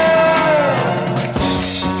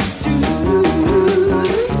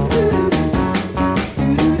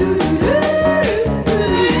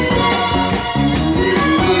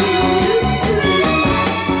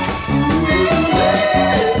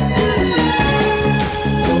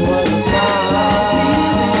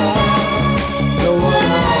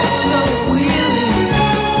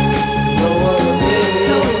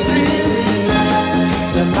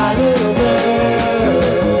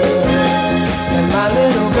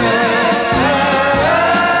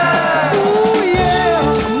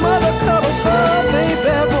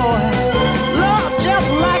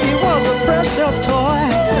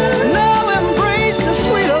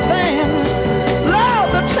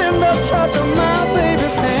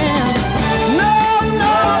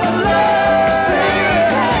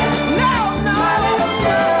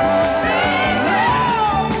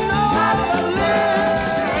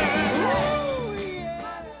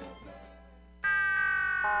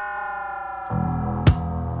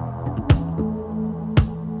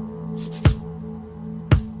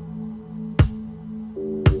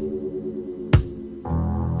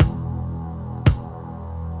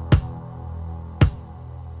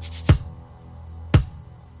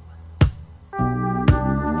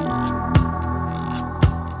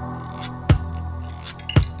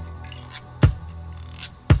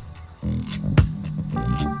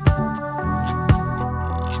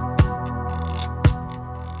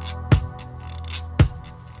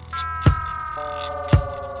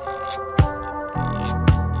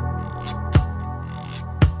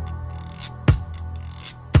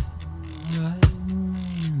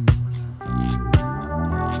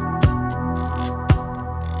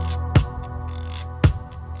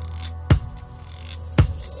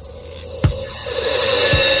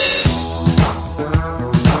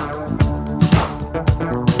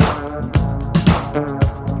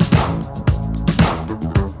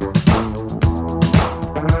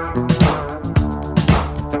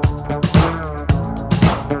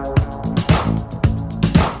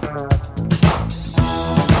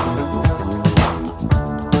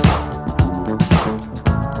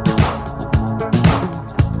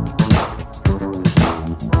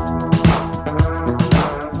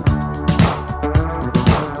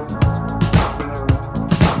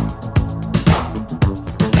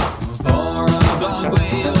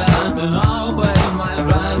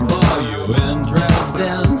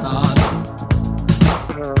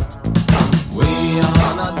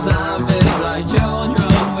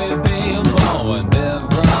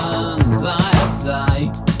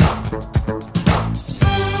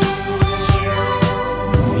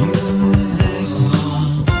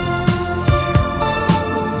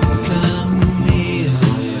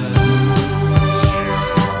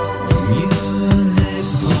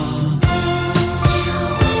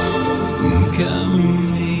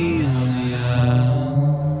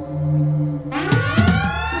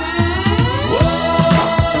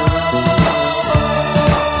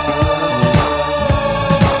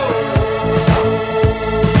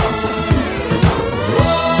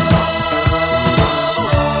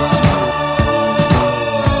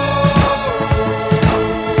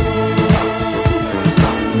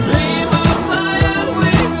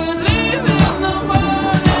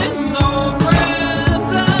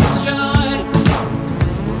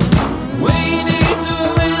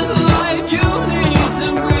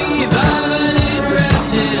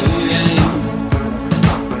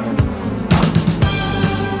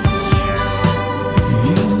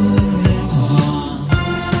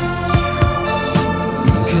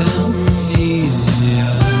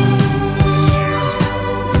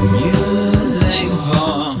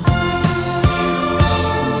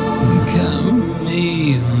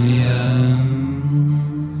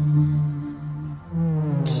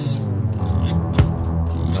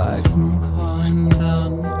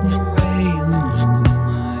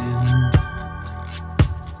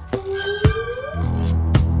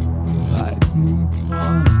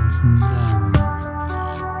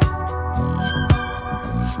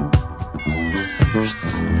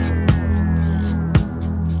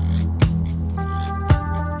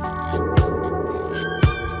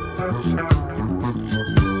 You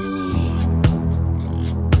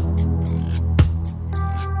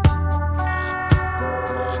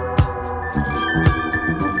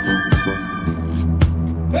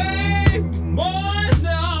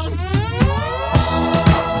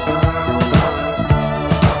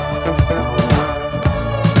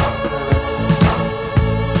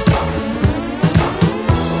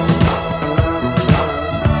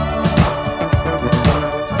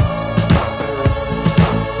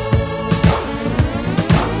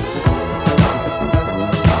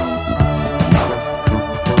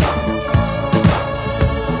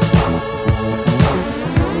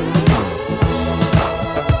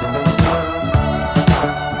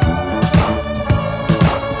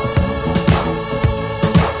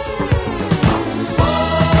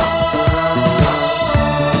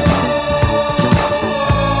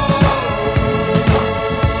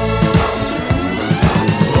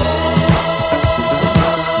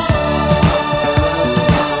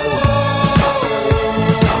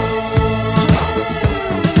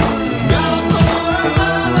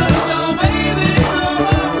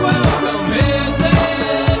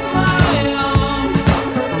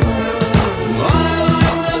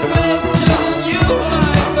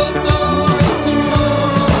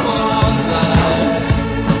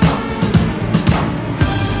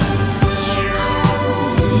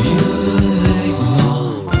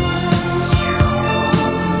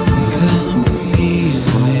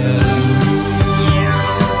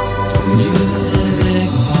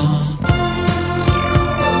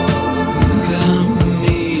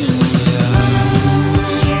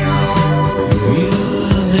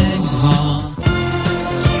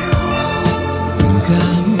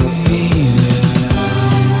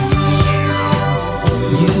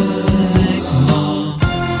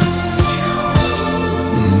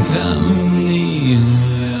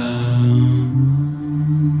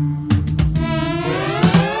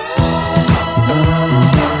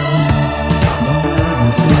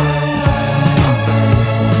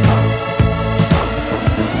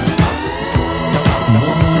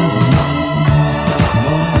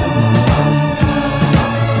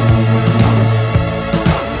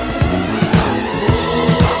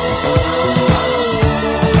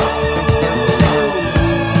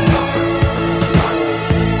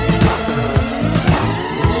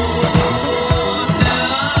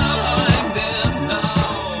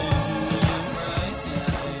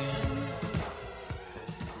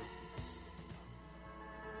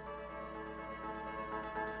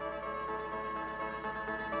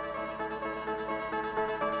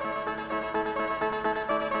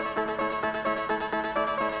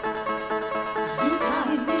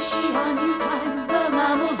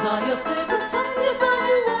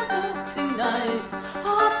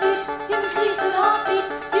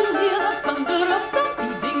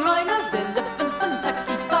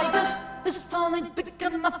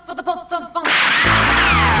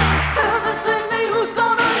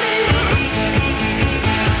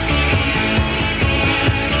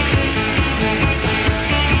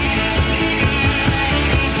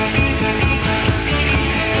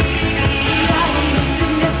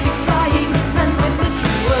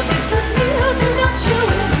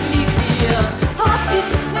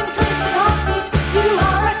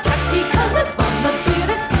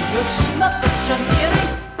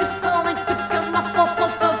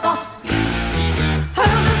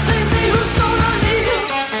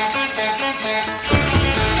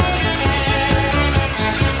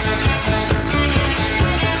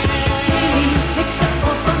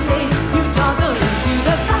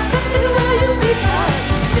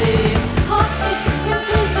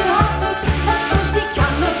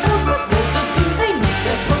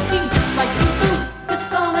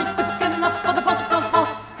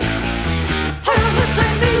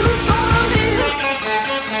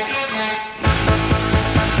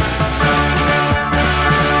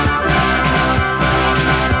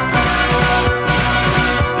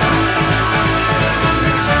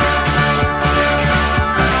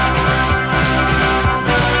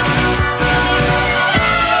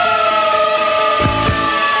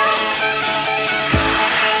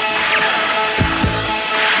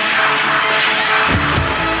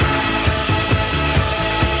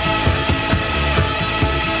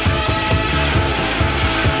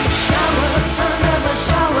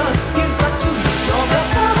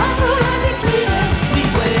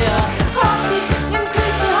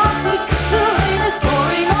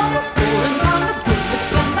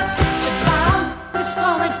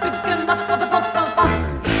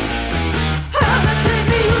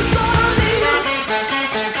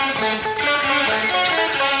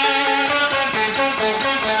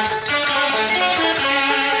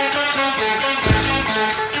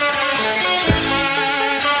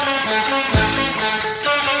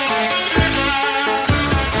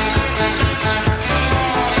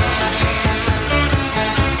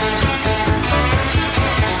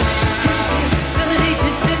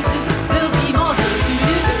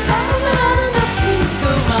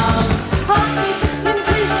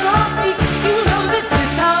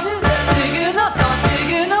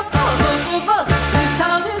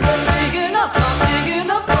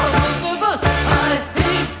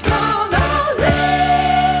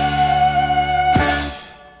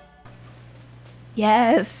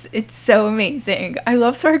Yes, it's so amazing. I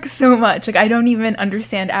love Sparks so much. Like, I don't even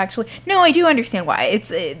understand actually. No, I do understand why.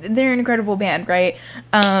 They're an incredible band, right?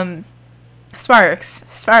 Sparks.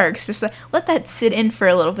 Just let that sit in for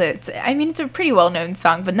a little bit. I mean, it's a pretty well-known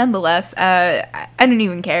song, but nonetheless, I don't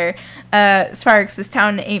even care. Sparks, this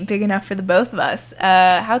town ain't big enough for the both of us.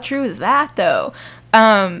 How true is that, though?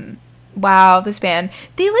 Wow, this band.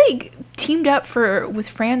 They, like, teamed up with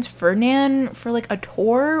Franz Ferdinand for, like, a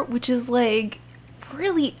tour, which is, like,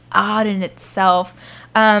 really odd in itself.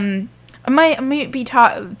 I might be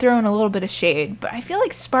throwing a little bit of shade, but I feel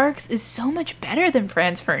like Sparks is so much better than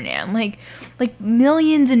Franz Ferdinand. Like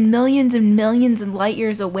millions and millions and millions and light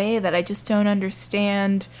years away that I just don't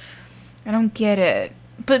understand. I don't get it.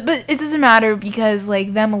 But it doesn't matter because,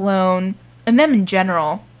 like, them alone and them in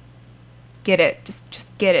general get it. Just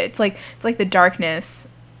get it. It's like the Darkness,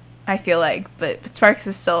 I feel like, but Sparks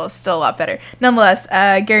is still a lot better. Nonetheless,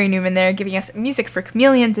 Gary Newman there giving us Music for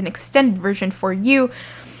Chameleons, an extended version for you.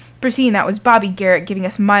 Preceding that was Bobby Garrett giving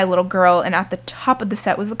us My Little Girl, and at the top of the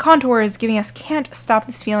set was The Contours giving us Can't Stop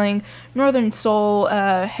This Feeling, Northern Soul,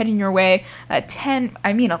 Heading Your Way,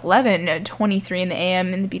 11:23 in the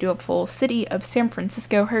a.m. in the beautiful city of San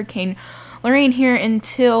Francisco. Hurricane Lorraine here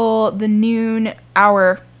until the noon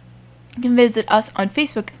hour. You can visit us on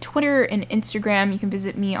Facebook, Twitter, and Instagram. You can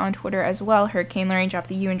visit me on Twitter as well. Hurricane Lorraine, drop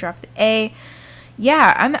the U and drop the A.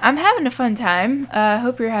 Yeah, I'm having a fun time.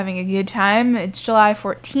 Hope you're having a good time. It's July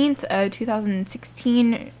 14th,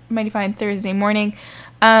 2016, Mighty Fine Thursday morning.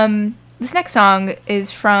 This next song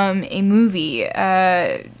is from a movie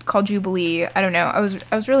called Jubilee. I don't know. I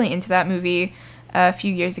was really into that movie a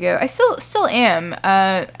few years ago. I still am.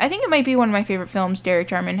 I think it might be one of my favorite films Derek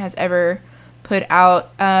Jarman has ever put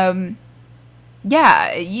out.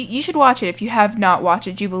 Yeah, you should watch it if you have not watched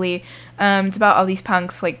it. Jubilee. It's about all these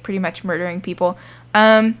punks, like, pretty much murdering people.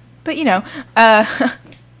 But, you know, I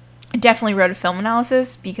definitely wrote a film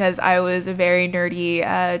analysis because I was a very nerdy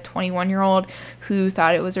 21-year-old who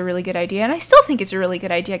thought it was a really good idea. And I still think it's a really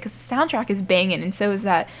good idea because the soundtrack is banging, and so is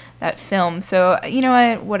that film. So, you know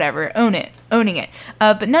what? Whatever. Owning it.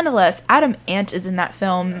 But nonetheless, Adam Ant is in that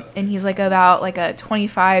film, and he's, like, about, like, a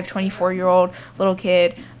 25, 24-year-old little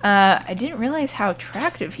kid. I didn't realize how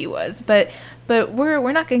attractive he was, but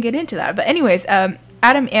we're not going to get into that. But anyways,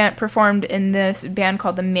 Adam Ant performed in this band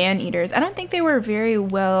called the Maneaters. I don't think they were very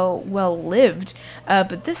well lived,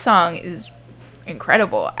 but this song is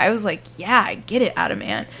incredible. I was like, yeah, I get it, Adam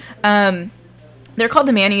Ant. They're called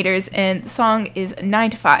the Maneaters, and the song is 9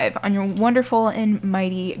 to 5 on your wonderful and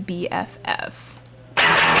mighty BFF.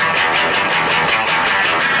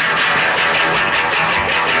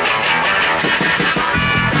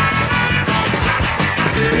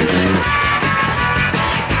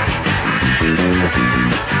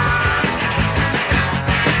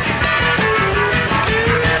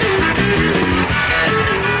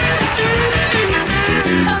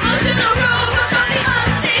 Emotional robots on the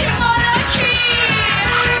unseen monarchy.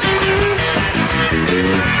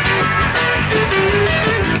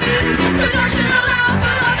 Production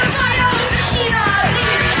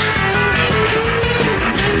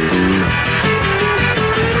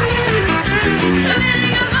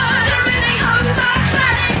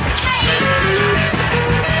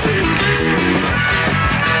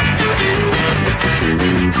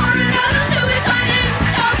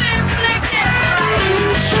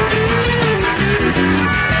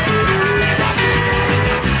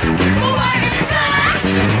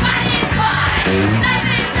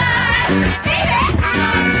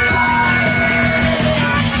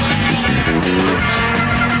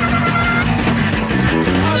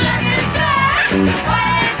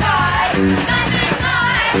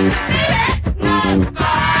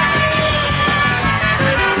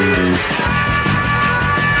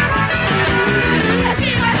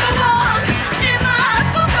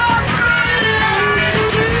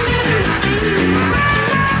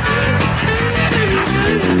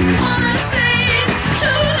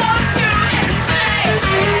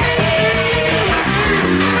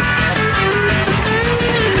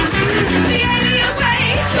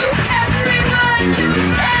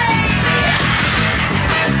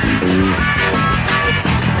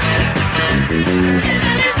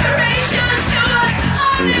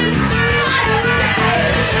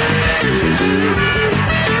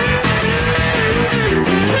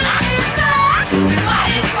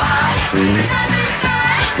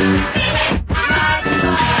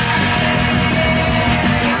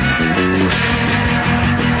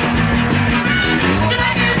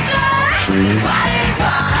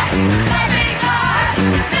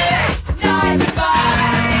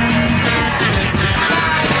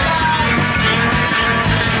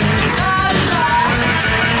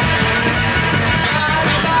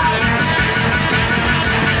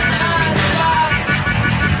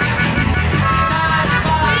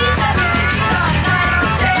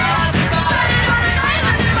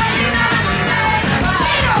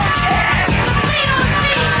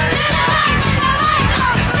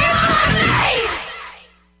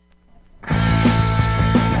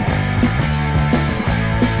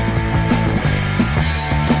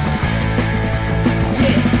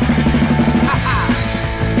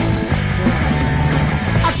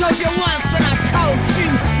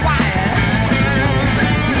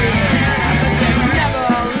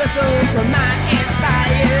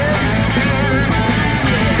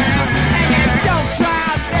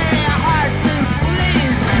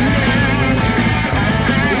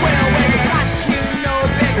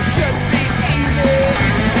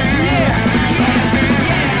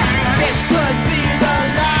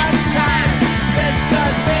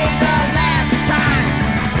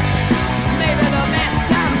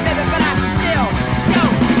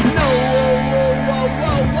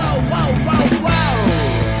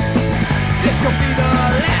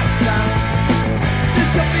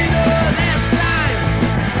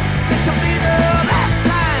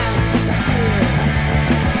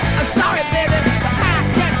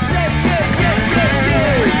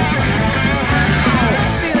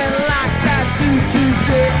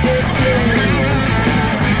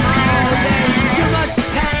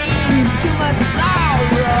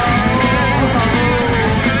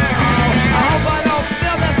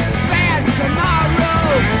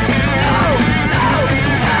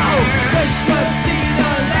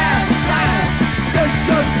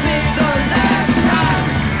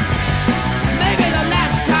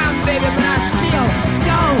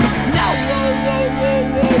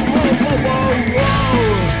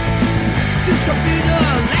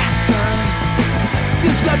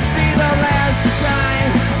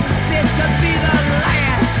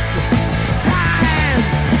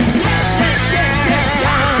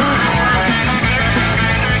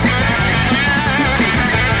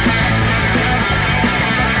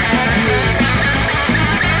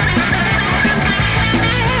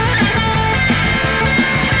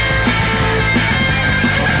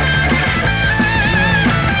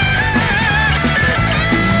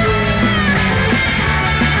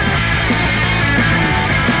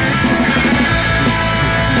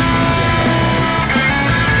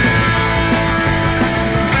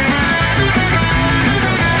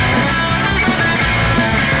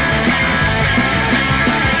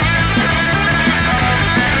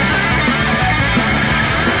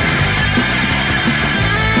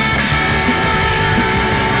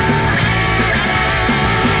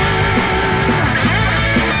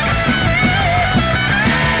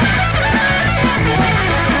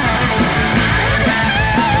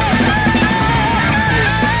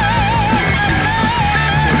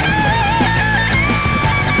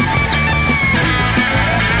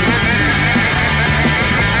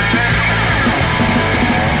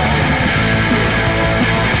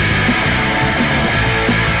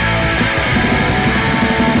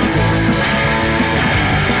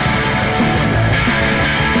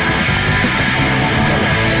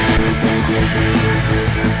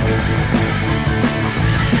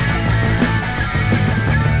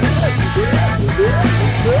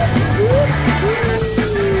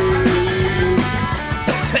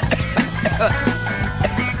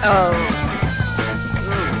You know,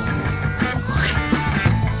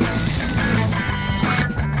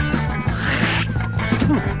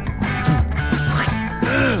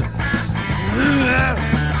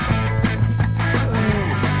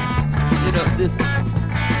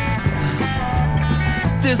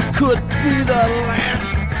 this could be the last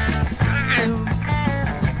time.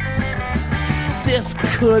 This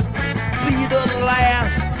could be the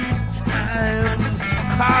last time.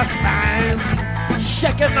 'Cause I'm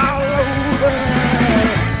shaking all over.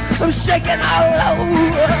 I'm shaking all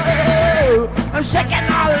over. I'm shaking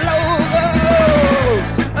all over.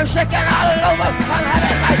 I'm shaking all over. I'm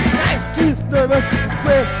having my 19th nervous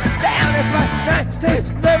breakdown. It's my 19th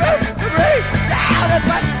nervous breakdown. It's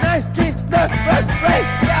my 19th nervous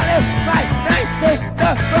breakdown. It's my 19th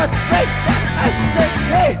nervous breakdown. I said,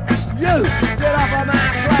 hey, you, get off of my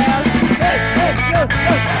cloud. Hey, you, get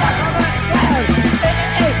off of my cloud. Hey, you, off of my cloud.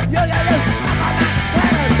 Hey, you, off of my cloud. Don't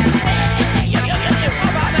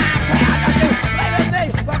you play with me,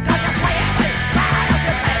 because you're playing me. Why don't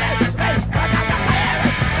you play with me, because you're playing me.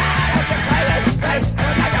 Why don't you play with me, because you're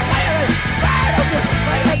playing me. Why don't you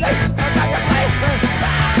play with me, because you're playing me.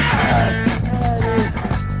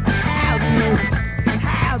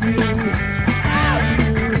 Have you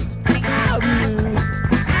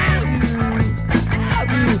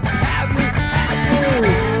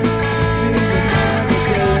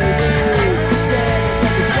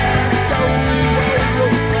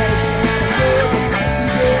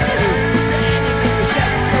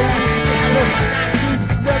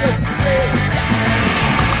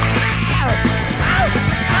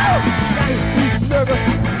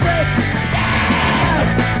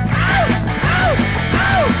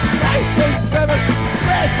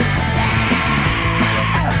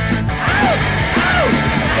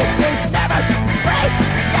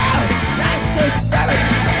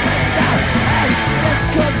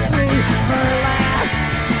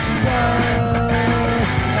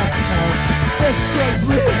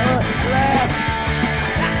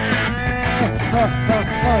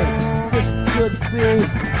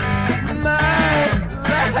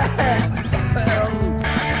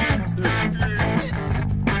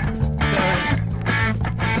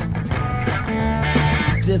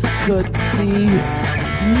This could be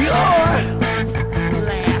your last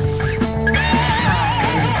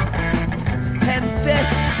time. And this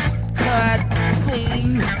could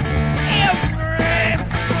be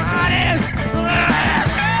everybody's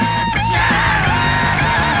last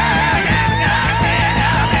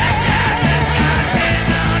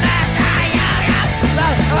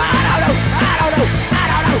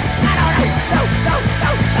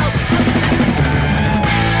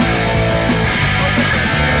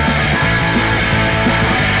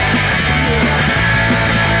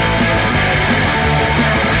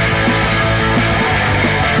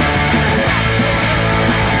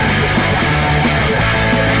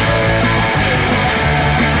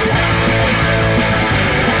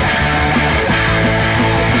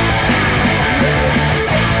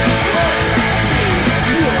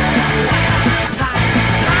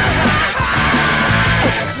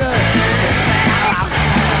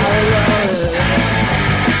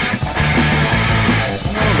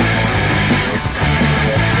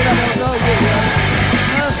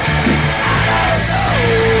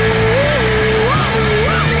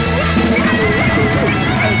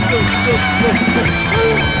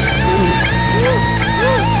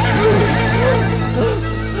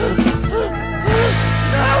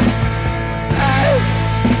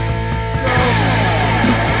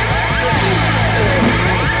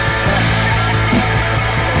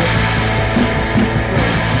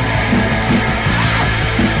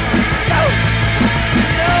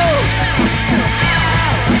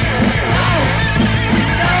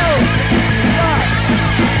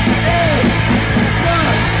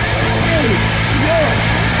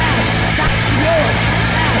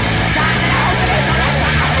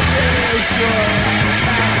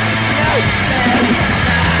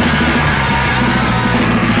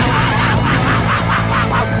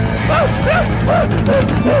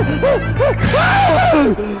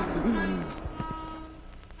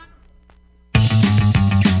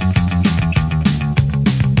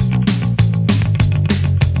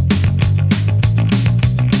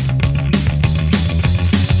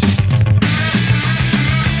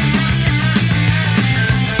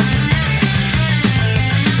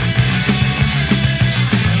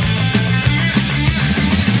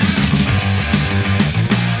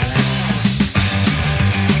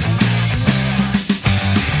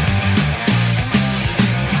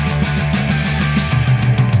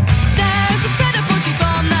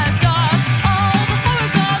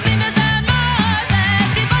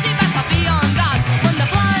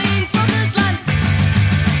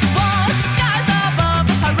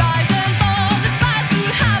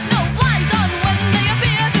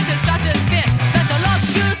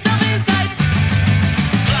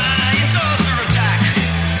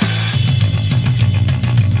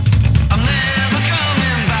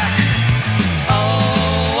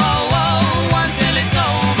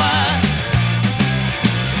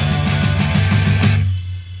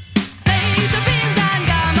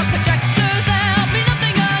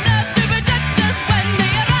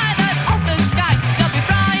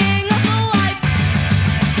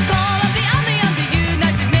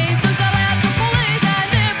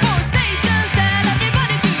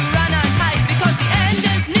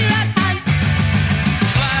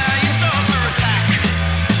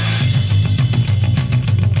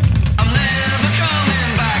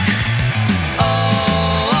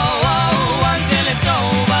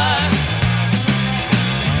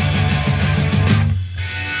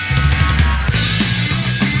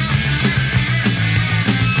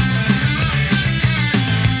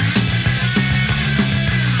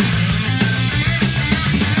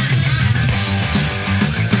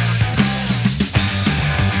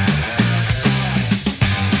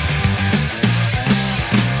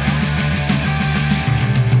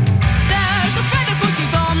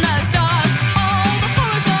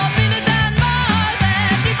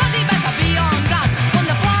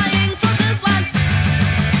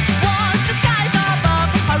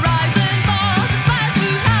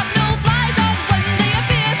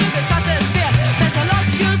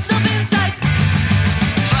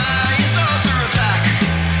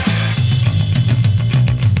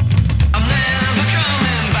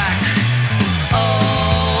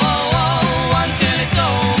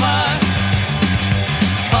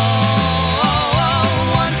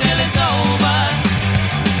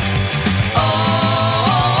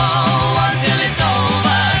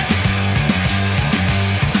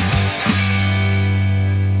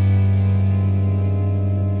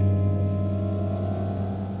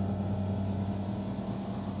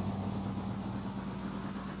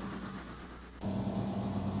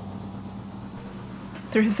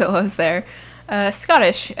Thursillos there.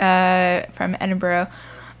 Scottish from Edinburgh.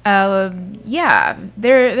 Yeah,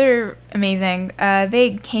 they're amazing.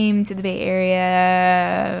 They came to the Bay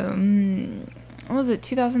Area, what was it,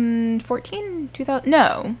 2014?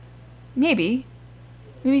 No, maybe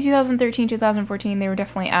 2013, 2014. They were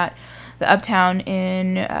definitely at the Uptown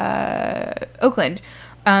in Oakland.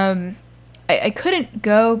 I couldn't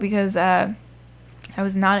go because I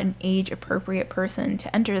was not an age-appropriate person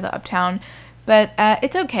to enter the Uptown, but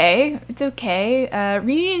it's okay. It's okay.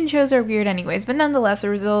 Reunion shows are weird anyways, but nonetheless, the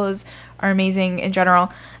Rosillos are amazing in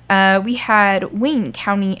general. We had Wayne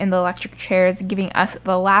County and the Electric Chairs giving us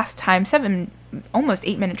the last time, almost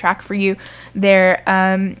 8-minute track for you there.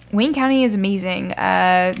 Wayne County is amazing.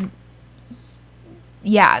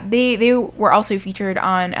 Yeah, they were also featured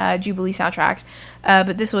on Jubilee soundtrack,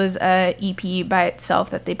 but this was a EP by itself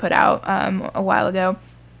that they put out a while ago.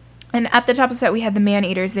 And at the top of the set, we had the Man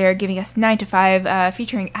Eaters there giving us 9 to 5,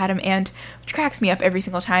 featuring Adam Ant, which cracks me up every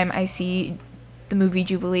single time I see the movie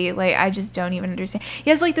Jubilee. Like, I just don't even understand. He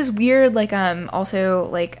has like this weird, like, also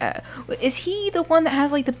like, is he the one that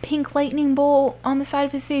has like the pink lightning bolt on the side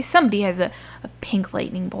of his face? Somebody has a pink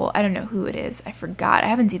lightning bolt. I don't know who it is. I forgot. I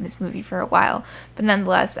haven't seen this movie for a while, but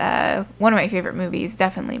nonetheless, one of my favorite movies,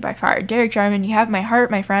 definitely by far. Derek Jarman, you have my heart,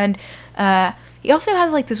 my friend. He also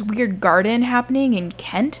has like this weird garden happening in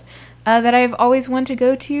Kent that I've always wanted to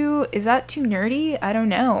go to. Is that too nerdy? I don't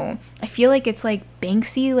know. I feel like it's like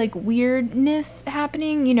Banksy, like weirdness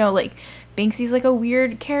happening. You know, like Banksy's like a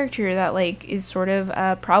weird character that like is sort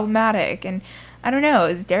of problematic. And I don't know,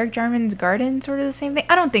 is Derek Jarman's garden sort of the same thing?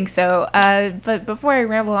 I don't think so. But before I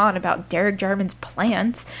ramble on about Derek Jarman's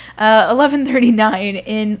plants, 11:39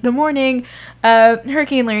 in the morning,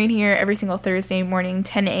 Hurricane Lorraine here every single Thursday morning,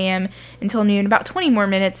 10 a.m. until noon. About 20 more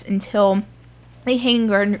minutes until the Hanging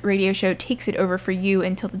Garden radio show takes it over for you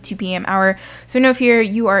until the 2 p.m. hour. So no fear,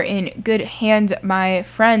 you are in good hands, my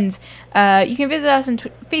friends. You can visit us on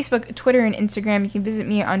Facebook, Twitter, and Instagram. You can visit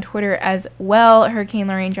me on Twitter as well. Hurricane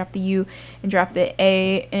Lorraine, drop the U and drop the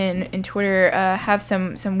A in Twitter. Have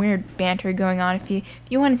some weird banter going on if you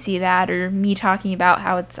want to see that, or me talking about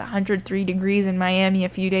how it's 103 degrees in Miami a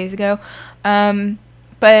few days ago.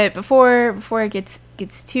 But before it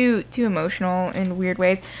gets too emotional in weird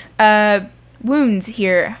ways, Wounds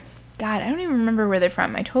here. God, I don't even remember where they're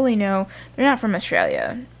from. I totally know they're not from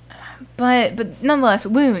Australia. But nonetheless,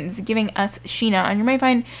 Wounds giving us Sheena on your Might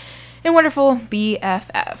Find and Wonderful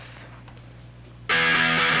BFF.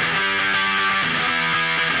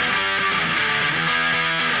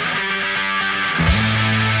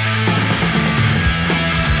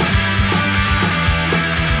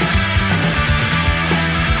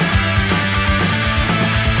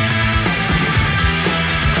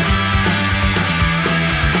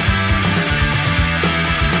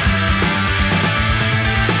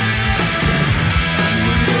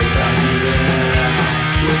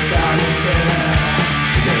 Without a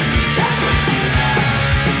care,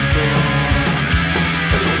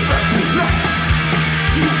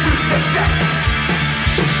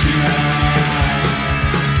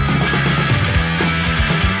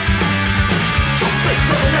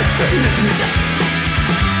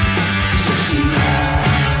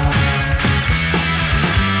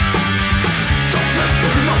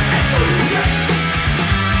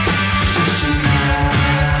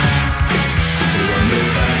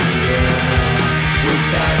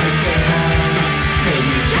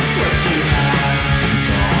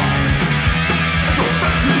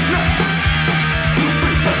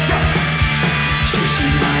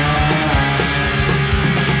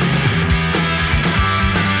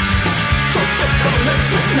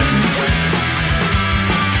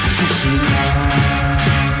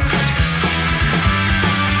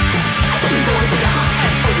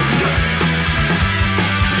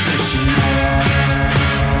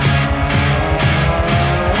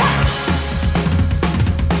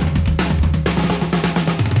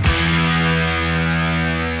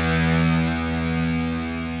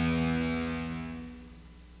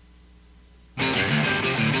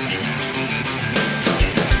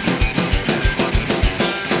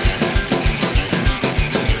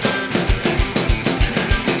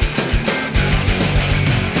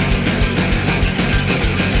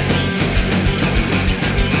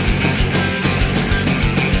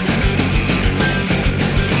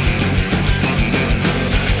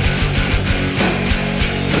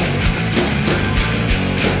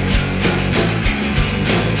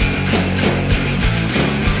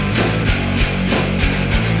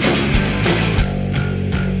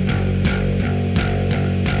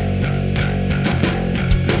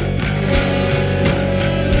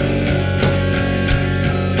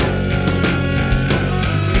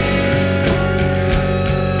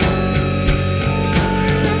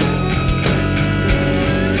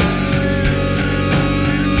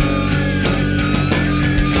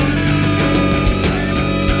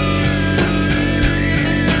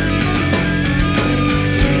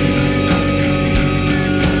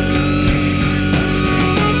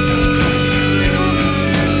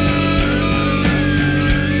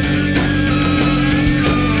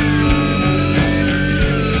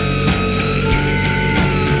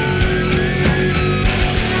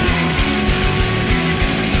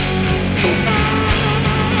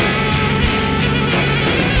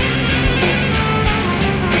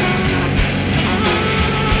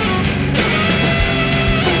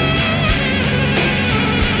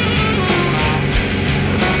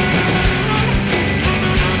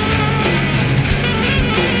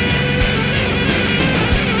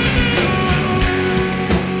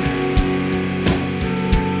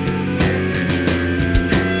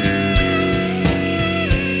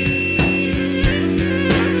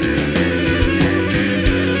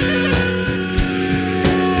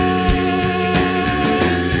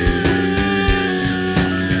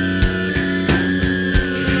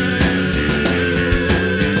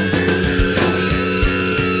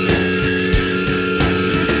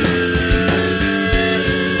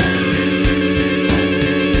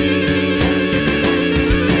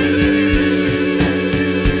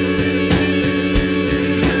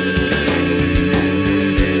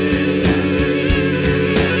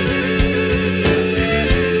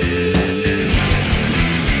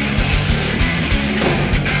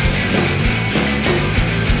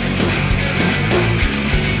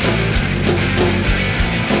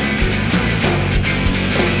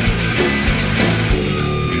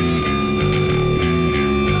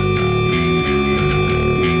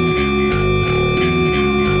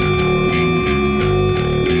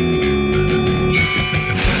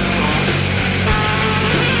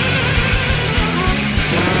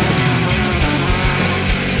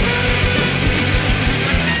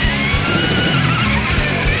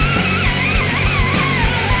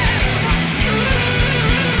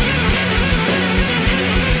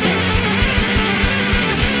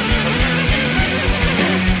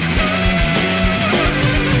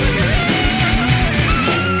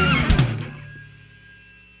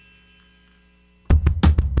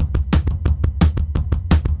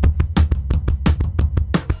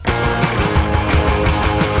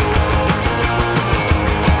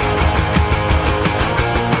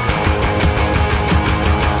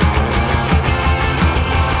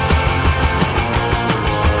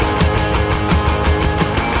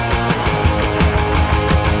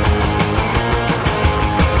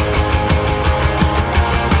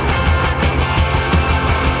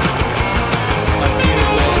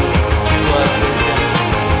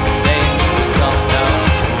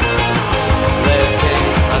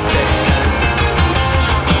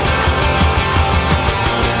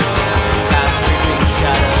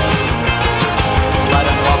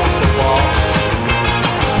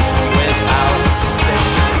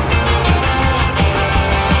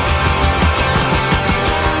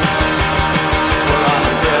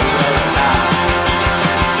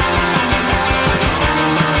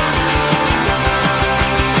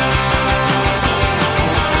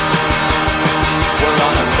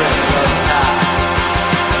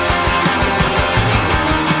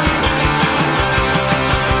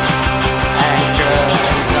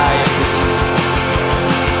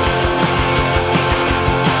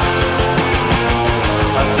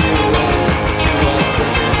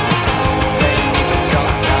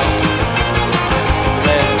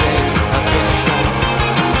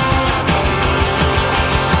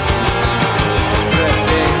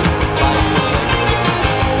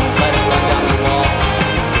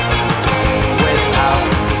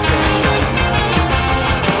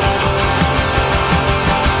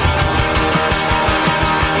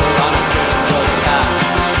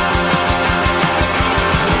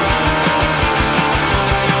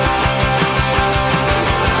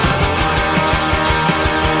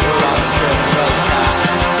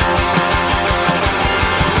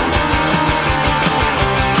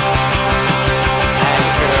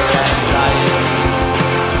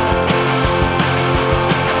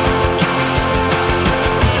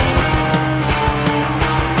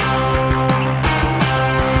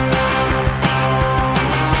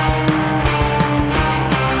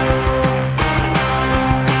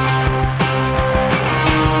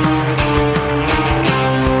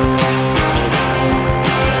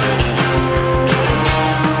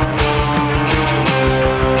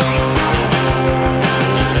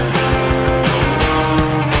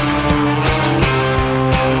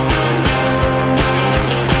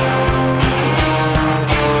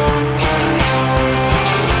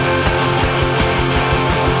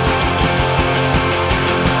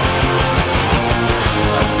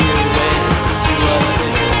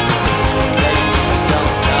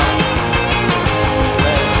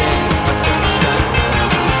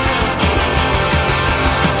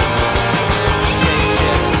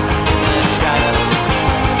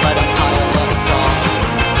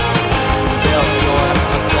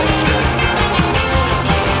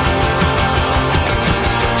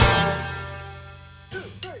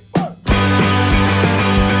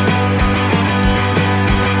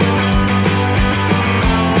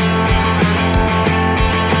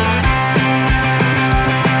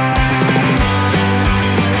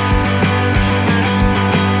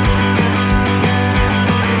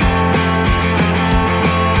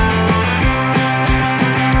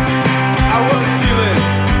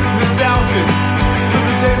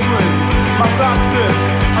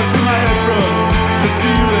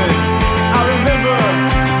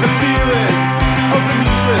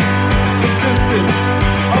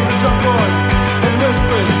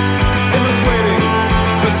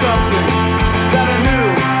 something that I knew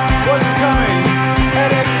wasn't coming. And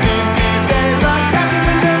it seems these days I'm captive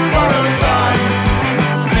in this borrowed time.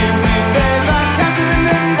 Seems these days I'm captive in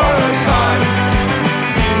this borrowed time.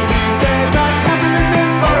 Seems these days I'm captive in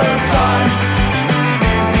this borrowed time.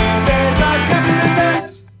 Seems these days I'm captive in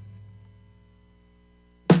this.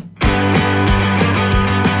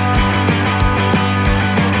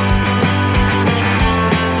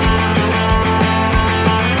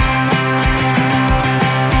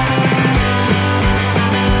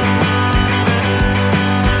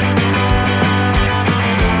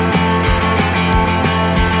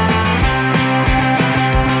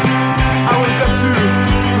 I was up to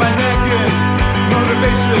my neck in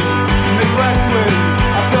motivation, neglect when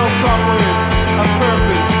I fell soft waves of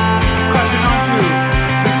purpose, crashing onto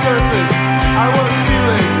the surface. I was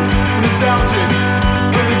feeling nostalgic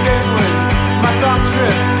for the days when my thoughts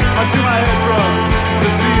dripped onto my head from the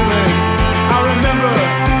ceiling. I remember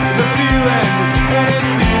the feeling, and it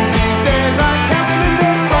seems these days I'm captive in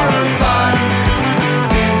this borrowed time.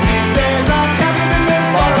 Seems these days I'm captive in this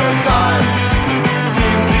borrowed time.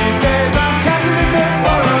 Seems these days I'm captive in this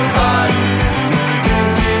borrowed time.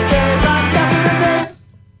 Seems these days I'm captive in this.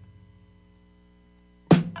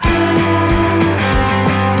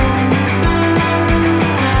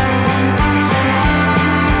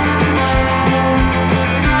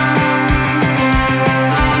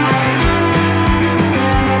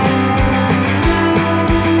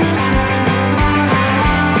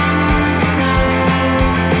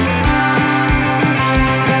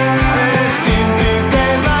 And it seems these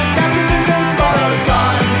days I'm captive in this borrowed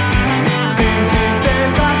time. Seems these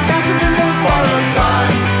days I'm captive in this borrowed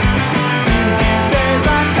time. Seems these days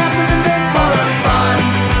I'm captive in this borrowed time.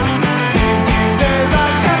 Seems these days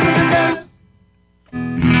I'm captive in this.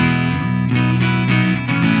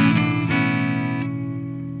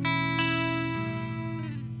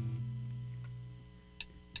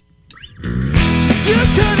 You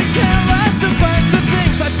couldn't care less about the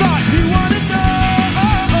things I thought you wanted to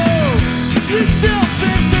know. You still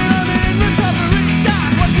think that I'm in recovery.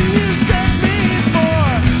 God, what do you take me for?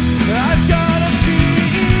 I've got a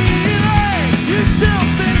feeling you still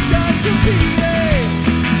think I'm competing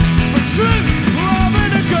for truth.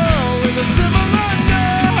 Loving a girl with a similar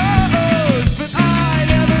nose, but I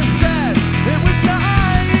never said it was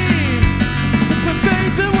naive to put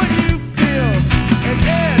faith in what you feel, and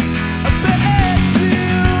it's a bad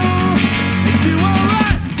deal if you will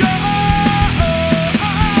let go.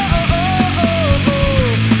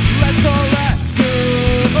 Let's all let go.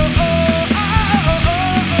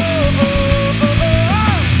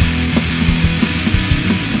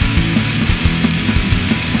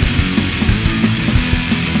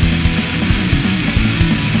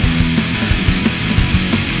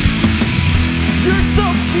 You're so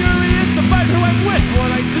curious about who I'm with,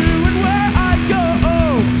 what I do, and where I go.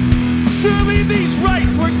 Surely these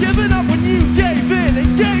rights were given up when you gave in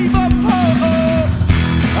and gave up hope.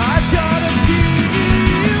 I've got a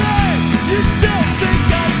feeling you still think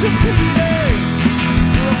I'm competing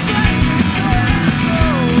for a place in your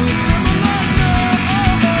soul. Similar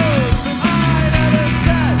nose, but I never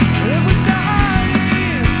said it was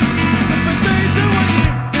naive to put faith in what you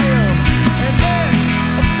feel, and it's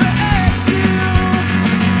a bad deal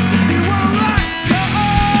if you won't let go.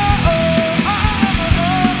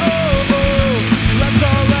 Let's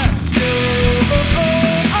all let go. Let's all let go.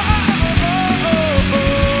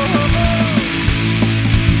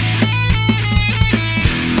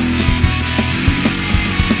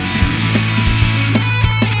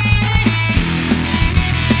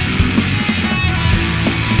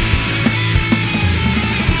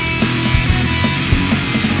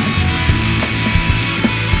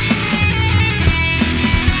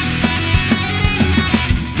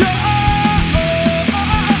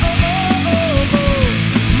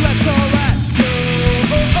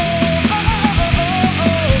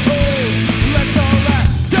 Let's all let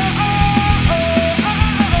go.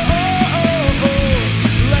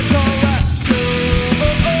 Let's all let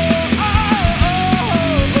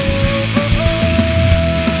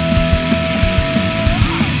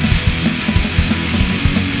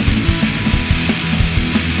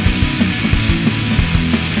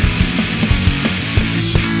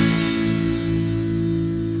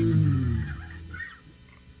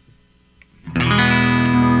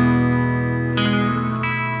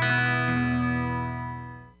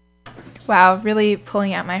Wow, really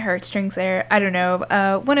pulling at my heartstrings there. I don't know.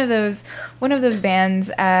 One of those bands,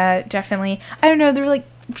 definitely. I don't know. They're like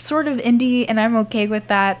sort of indie, and I'm okay with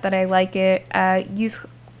that. That I like it. Youth.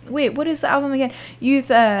 Wait, what is the album again? Youth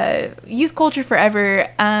Culture Forever.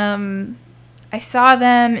 I saw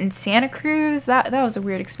them in Santa Cruz. That was a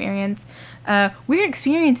weird experience. Weird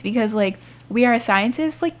experience because, like, We Are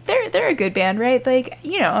Scientists, like, they're a good band, right? Like,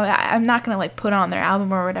 you know, I'm not gonna, like, put on their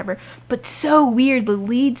album or whatever, but so weird. The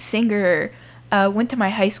lead singer went to my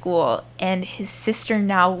high school, and his sister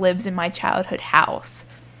now lives in my childhood house.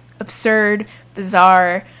 Absurd,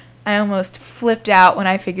 bizarre. I almost flipped out when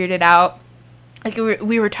I figured it out. Like,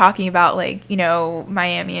 we were talking about, like, you know,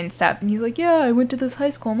 Miami and stuff, and he's like, yeah, I went to this high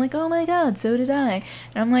school. I'm like, oh my god, so did I. And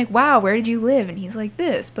I'm like, wow, where did you live? And he's like,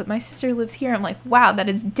 this, but my sister lives here. I'm like, wow, that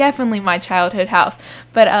is definitely my childhood house.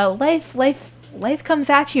 But life comes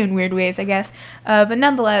at you in weird ways, I guess. But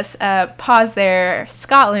nonetheless, pause there.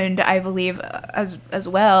 Scotland, I believe, as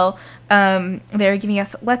well. They're giving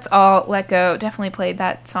us Let's All Let Go. Definitely played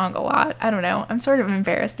that song a lot. I don't know. I'm sort of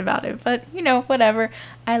embarrassed about it, but, you know, whatever.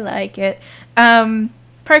 I like it.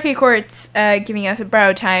 Parquet Courts, giving us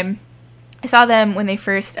Borrowed Time. I saw them when they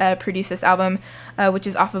first produced this album, which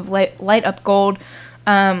is off of Light Up Gold.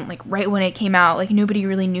 Like right when it came out, like nobody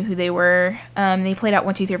really knew who they were. They played out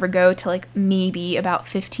 1, 2, 3 for Go to like maybe about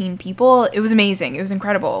 15 people. It was amazing. It was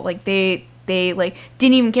incredible. Like they like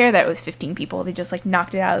didn't even care that it was 15 people. They just like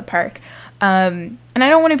knocked it out of the park. And I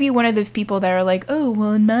don't want to be one of those people that are like, oh,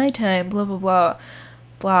 well, in my time, blah, blah, blah,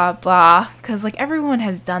 blah, blah. Because like everyone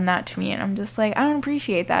has done that to me. And I'm just like, I don't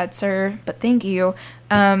appreciate that, sir. But thank you.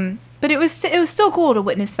 But it was still cool to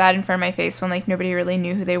witness that in front of my face when like nobody really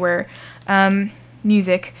knew who they were.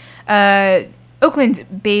 Music.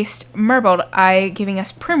 Oakland-based Marbled Eye giving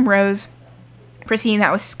us Primrose. Preceding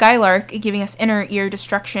that was Skylark giving us Inner Ear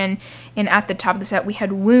Destruction. And at the top of the set, we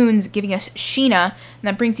had Wounds giving us Sheena. And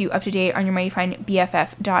that brings you up to date on your mighty fine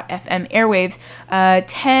BFF.FM airwaves.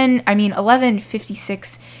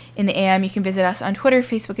 11:56 in the AM. You can visit us on Twitter,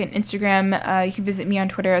 Facebook, and Instagram. You can visit me on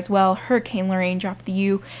Twitter as well. Hurricane Lorraine. Drop the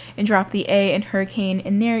U and drop the A in Hurricane.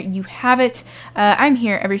 And there you have it. I'm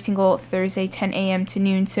here every single Thursday, 10 a.m. to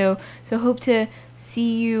noon. So hope to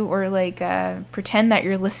see you or like pretend that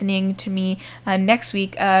you're listening to me next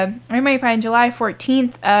week. I might find July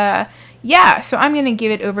 14th. So I'm going to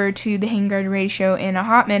give it over to the Hanging Garden Radio Show in a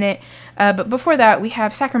hot minute. But before that, we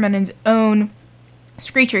have Sacramento's own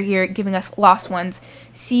Screecher here giving us Lost Ones.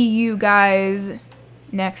 See you guys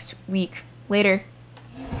next week. Later.